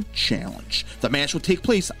open challenge. The match will take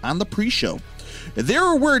place on the pre-show.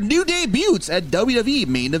 There were new debuts at WWE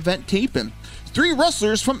main event taping. 3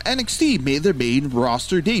 wrestlers from NXT made their main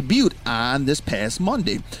roster debut on this past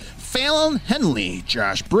Monday. Fallon Henley,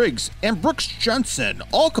 Josh Briggs, and Brooks Jensen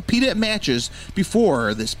all competed at matches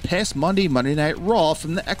before this past Monday Night Raw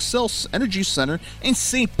from the Xcel Energy Center in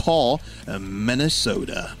St. Paul,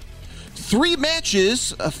 Minnesota. 3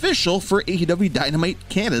 matches official for AEW Dynamite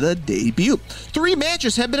Canada debut. 3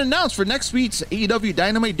 matches have been announced for next week's AEW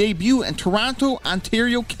Dynamite debut in Toronto,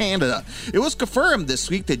 Ontario, Canada. It was confirmed this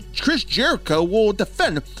week that Chris Jericho will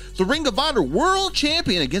defend the Ring of Honor World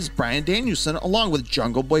Champion against Bryan Danielson, along with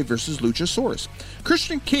Jungle Boy versus Luchasaurus.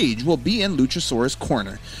 Christian Cage will be in Luchasaurus'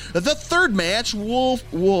 corner. The 3rd match will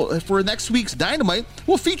for next week's Dynamite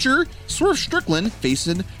will feature Swerve Strickland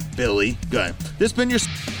facing Billy Gunn. This has been your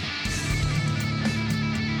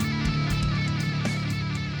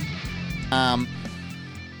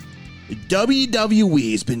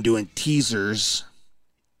WWE has been doing teasers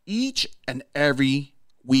each and every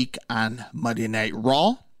week on Monday Night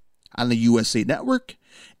Raw on the USA Network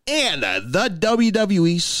and the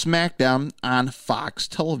WWE SmackDown on Fox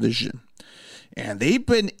Television. And they've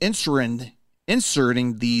been inserting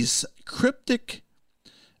these cryptic,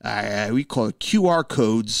 we call it QR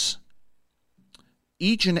codes,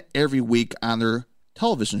 each and every week on their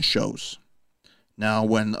television shows. Now,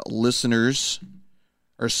 when listeners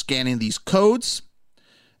are scanning these codes,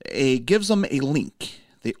 it gives them a link.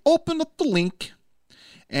 They open up the link,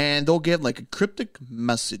 and they'll get like a cryptic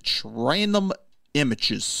message, random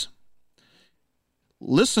images.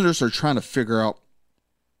 Listeners are trying to figure out,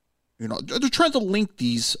 they're trying to link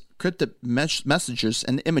these cryptic messages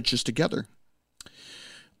and images together.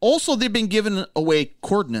 Also, they've been giving away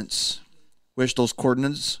coordinates, which those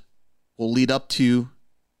coordinates will lead up to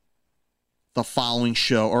the following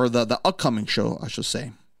show, or the upcoming show, I should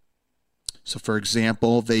say. So, for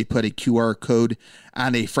example, they put a QR code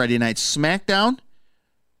on a Friday Night SmackDown.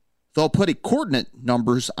 They'll put a coordinate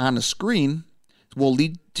numbers on the screen that will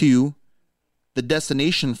lead to the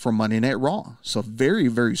destination for Monday Night Raw. So, very,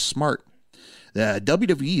 very smart. The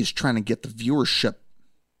WWE is trying to get the viewership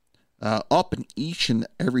up in each and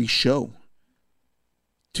every show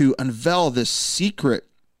to unveil this secret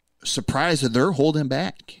surprise that they're holding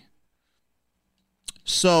back.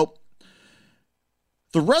 So,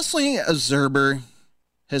 the Wrestling Observer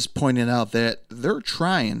has pointed out that they're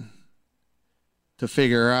trying to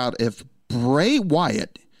figure out if Bray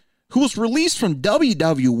Wyatt, who was released from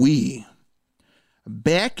WWE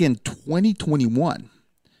back in 2021,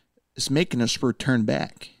 is making his return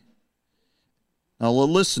back. Now,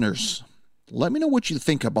 listeners, let me know what you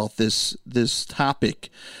think about this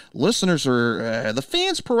topic. Listeners are the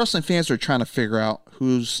fans, pro wrestling fans, are trying to figure out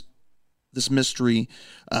who's this mystery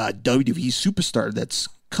WWE superstar that's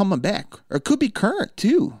coming back, or could be current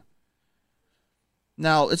too.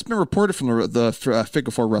 Now, it's been reported from the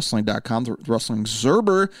Figure4Wrestling.com, the Wrestling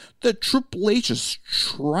Observer, that Triple H is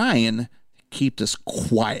trying to keep this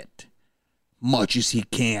quiet much as he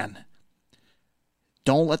can.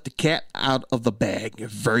 Don't let the cat out of the bag.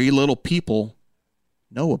 Very little people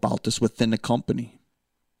know about this within the company.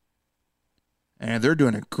 And they're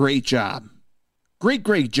doing a great job.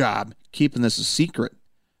 Great job keeping this a secret.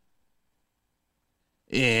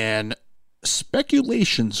 And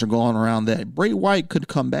speculations are going around that Bray Wyatt could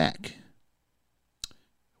come back.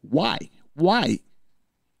 Why? Why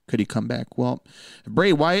could he come back? Well,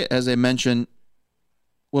 Bray Wyatt, as I mentioned,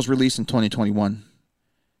 was released in 2021.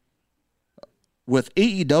 With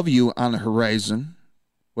AEW on the horizon,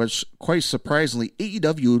 which quite surprisingly,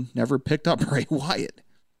 AEW never picked up Bray Wyatt.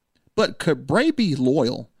 But could Bray be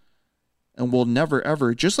loyal and will never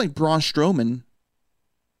ever, just like Braun Strowman,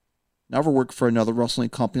 never work for another wrestling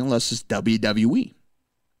company unless it's WWE?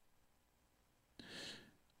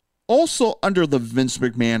 Also, under the Vince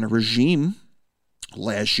McMahon regime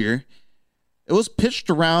last year, it was pitched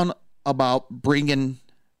around about bringing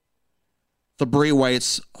the Bray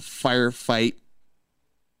Wyatt's firefight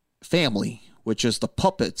family, which is the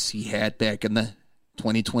puppets he had back in the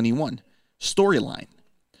 2021 storyline.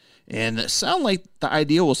 And it sounded like the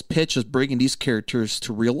idea was pitched as bringing these characters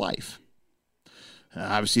to real life.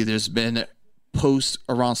 Obviously, there's been posts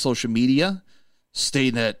around social media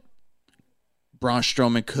stating that Braun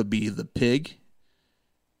Strowman could be the pig.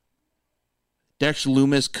 Dexter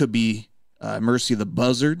Lumis could be Mercy the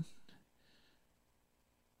Buzzard.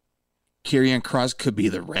 Karrion Kross could be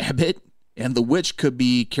the rabbit. And the witch could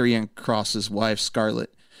be Karrion Kross's wife,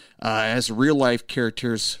 Scarlett, as real-life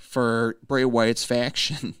characters for Bray Wyatt's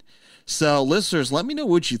faction. So, listeners, let me know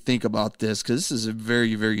what you think about this, because this is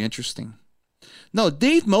very, very interesting. Now,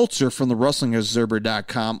 Dave Meltzer from the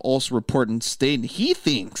WrestlingObserver.com also reported and stated he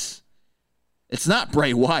thinks it's not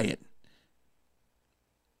Bray Wyatt.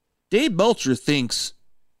 Dave Meltzer thinks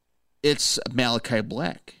it's Malachi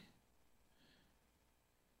Black.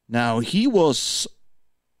 Now, he's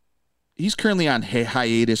currently on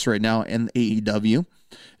hiatus right now in AEW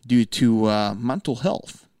due to mental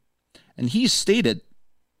health. And he stated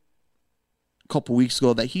a couple weeks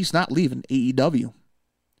ago that he's not leaving AEW.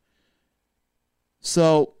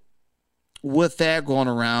 So, with that going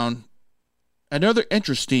around, another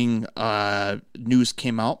interesting news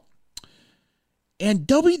came out. And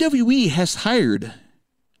WWE has hired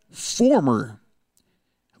former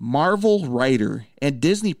Marvel writer and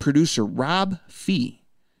Disney producer Rob Fee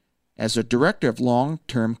as a director of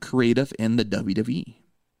long-term creative in the WWE.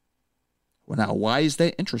 Well, now, why is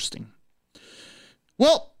that interesting?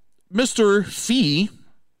 Well, Mr. Fee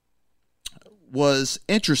was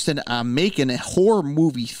interested in making a horror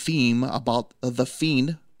movie theme about the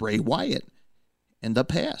Fiend, Bray Wyatt, in the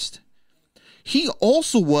past. He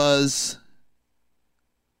also was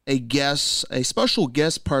a special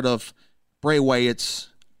guest part of Bray Wyatt's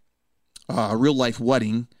real-life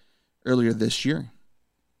wedding earlier this year.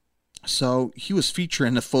 So he was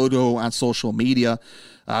featuring a photo on social media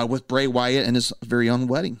with Bray Wyatt and his very own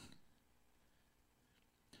wedding.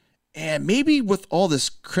 And maybe with all this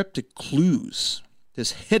cryptic clues,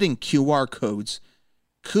 this hidden QR codes,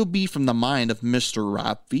 could be from the mind of Mr.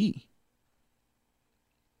 Rob V.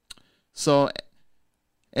 So,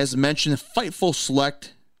 as mentioned,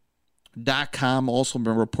 FightfulSelect.com also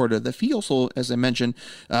been reported that he also, as I mentioned,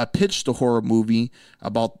 pitched a horror movie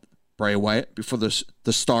about Bray Wyatt before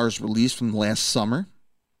the Stars release from last summer.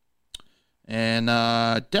 And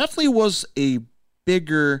definitely was a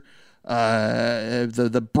bigger,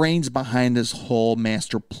 the brains behind this whole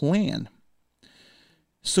master plan.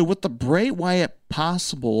 So with the Bray Wyatt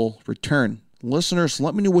possible return, listeners,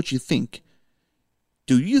 let me know what you think.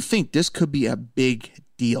 Do you think this could be a big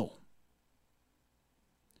deal?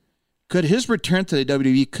 Could his return to the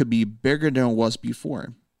WWE could be bigger than it was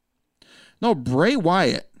before? No, Bray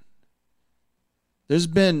Wyatt, there's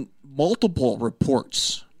been multiple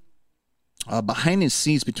reports behind the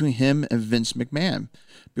scenes between him and Vince McMahon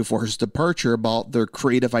before his departure about their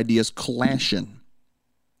creative ideas clashing.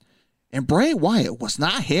 And Bray Wyatt was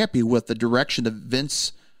not happy with the direction that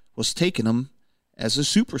Vince was taking him as a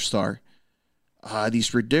superstar.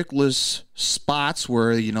 These ridiculous spots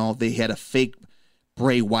where, they had a fake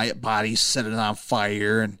Bray Wyatt body, set it on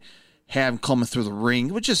fire, and have him coming through the ring.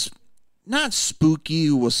 It was just not spooky.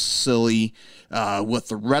 It was silly with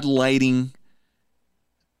the red lighting.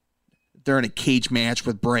 They're in a cage match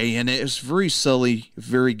with Bray, and it was very silly,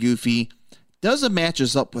 very goofy. Doesn't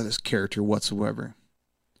matches up with his character whatsoever.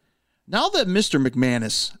 Now that Mr. McMahon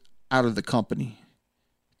is out of the company,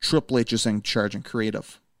 Triple H is in charge and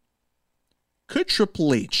creative. Could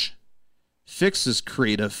Triple H fix his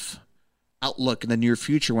creative outlook in the near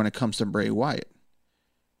future when it comes to Bray Wyatt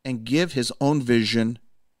and give his own vision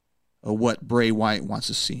of what Bray Wyatt wants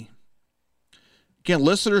to see? Again,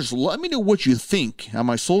 listeners, let me know what you think on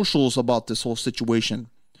my socials about this whole situation.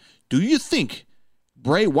 Do you think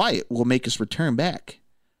Bray Wyatt will make his return back?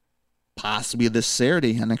 Possibly this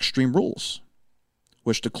Saturday on Extreme Rules,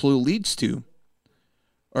 which the clue leads to.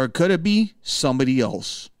 Or could it be somebody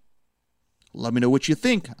else? Let me know what you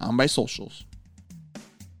think on my socials.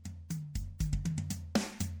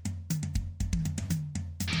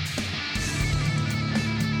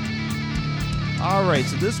 All right,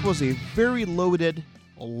 so this was a very loaded,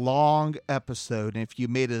 long episode. And if you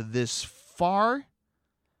made it this far,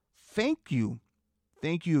 thank you.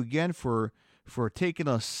 Thank you again for taking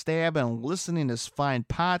a stab and listening to this fine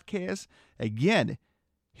podcast. Again,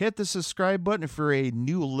 hit the subscribe button if you're a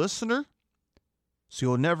new listener, so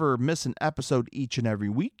you'll never miss an episode each and every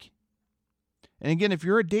week. And again, if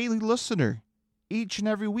you're a daily listener, each and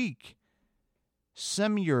every week,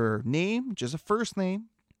 send me your name, just a first name,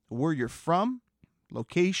 where you're from,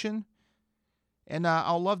 location, and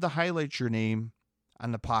I'll love to highlight your name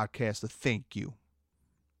on the podcast to thank you.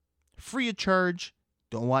 Free of charge,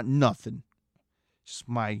 don't want nothing. Just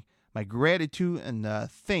my gratitude and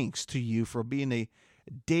thanks to you for being a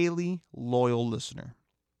daily loyal listener.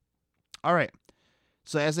 All right,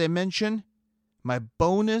 so as I mentioned, my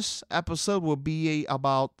bonus episode will be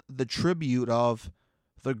about the tribute of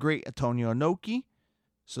the great Antonio Inoki,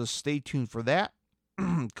 so stay tuned for that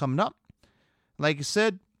coming up. Like I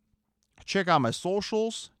said, check out my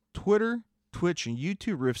socials, Twitter, Twitch, and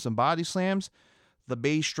YouTube, Riffs and Body Slams. The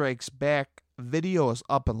Bay Strikes Back video is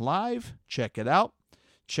up and live. Check it out.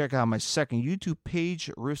 Check out my second YouTube page,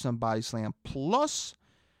 Riffs and Body Slam Plus,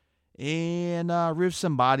 and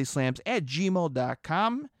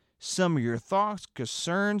riffsandbodyslams@gmail.com. Some of your thoughts,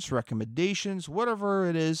 concerns, recommendations, whatever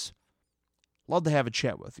it is. Love to have a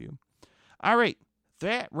chat with you. All right,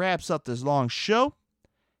 that wraps up this long show.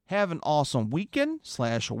 Have an awesome weekend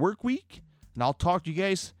 / work week. And I'll talk to you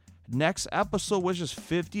guys next episode, which is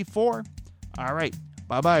 54. All right.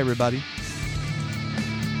 Bye-bye, everybody.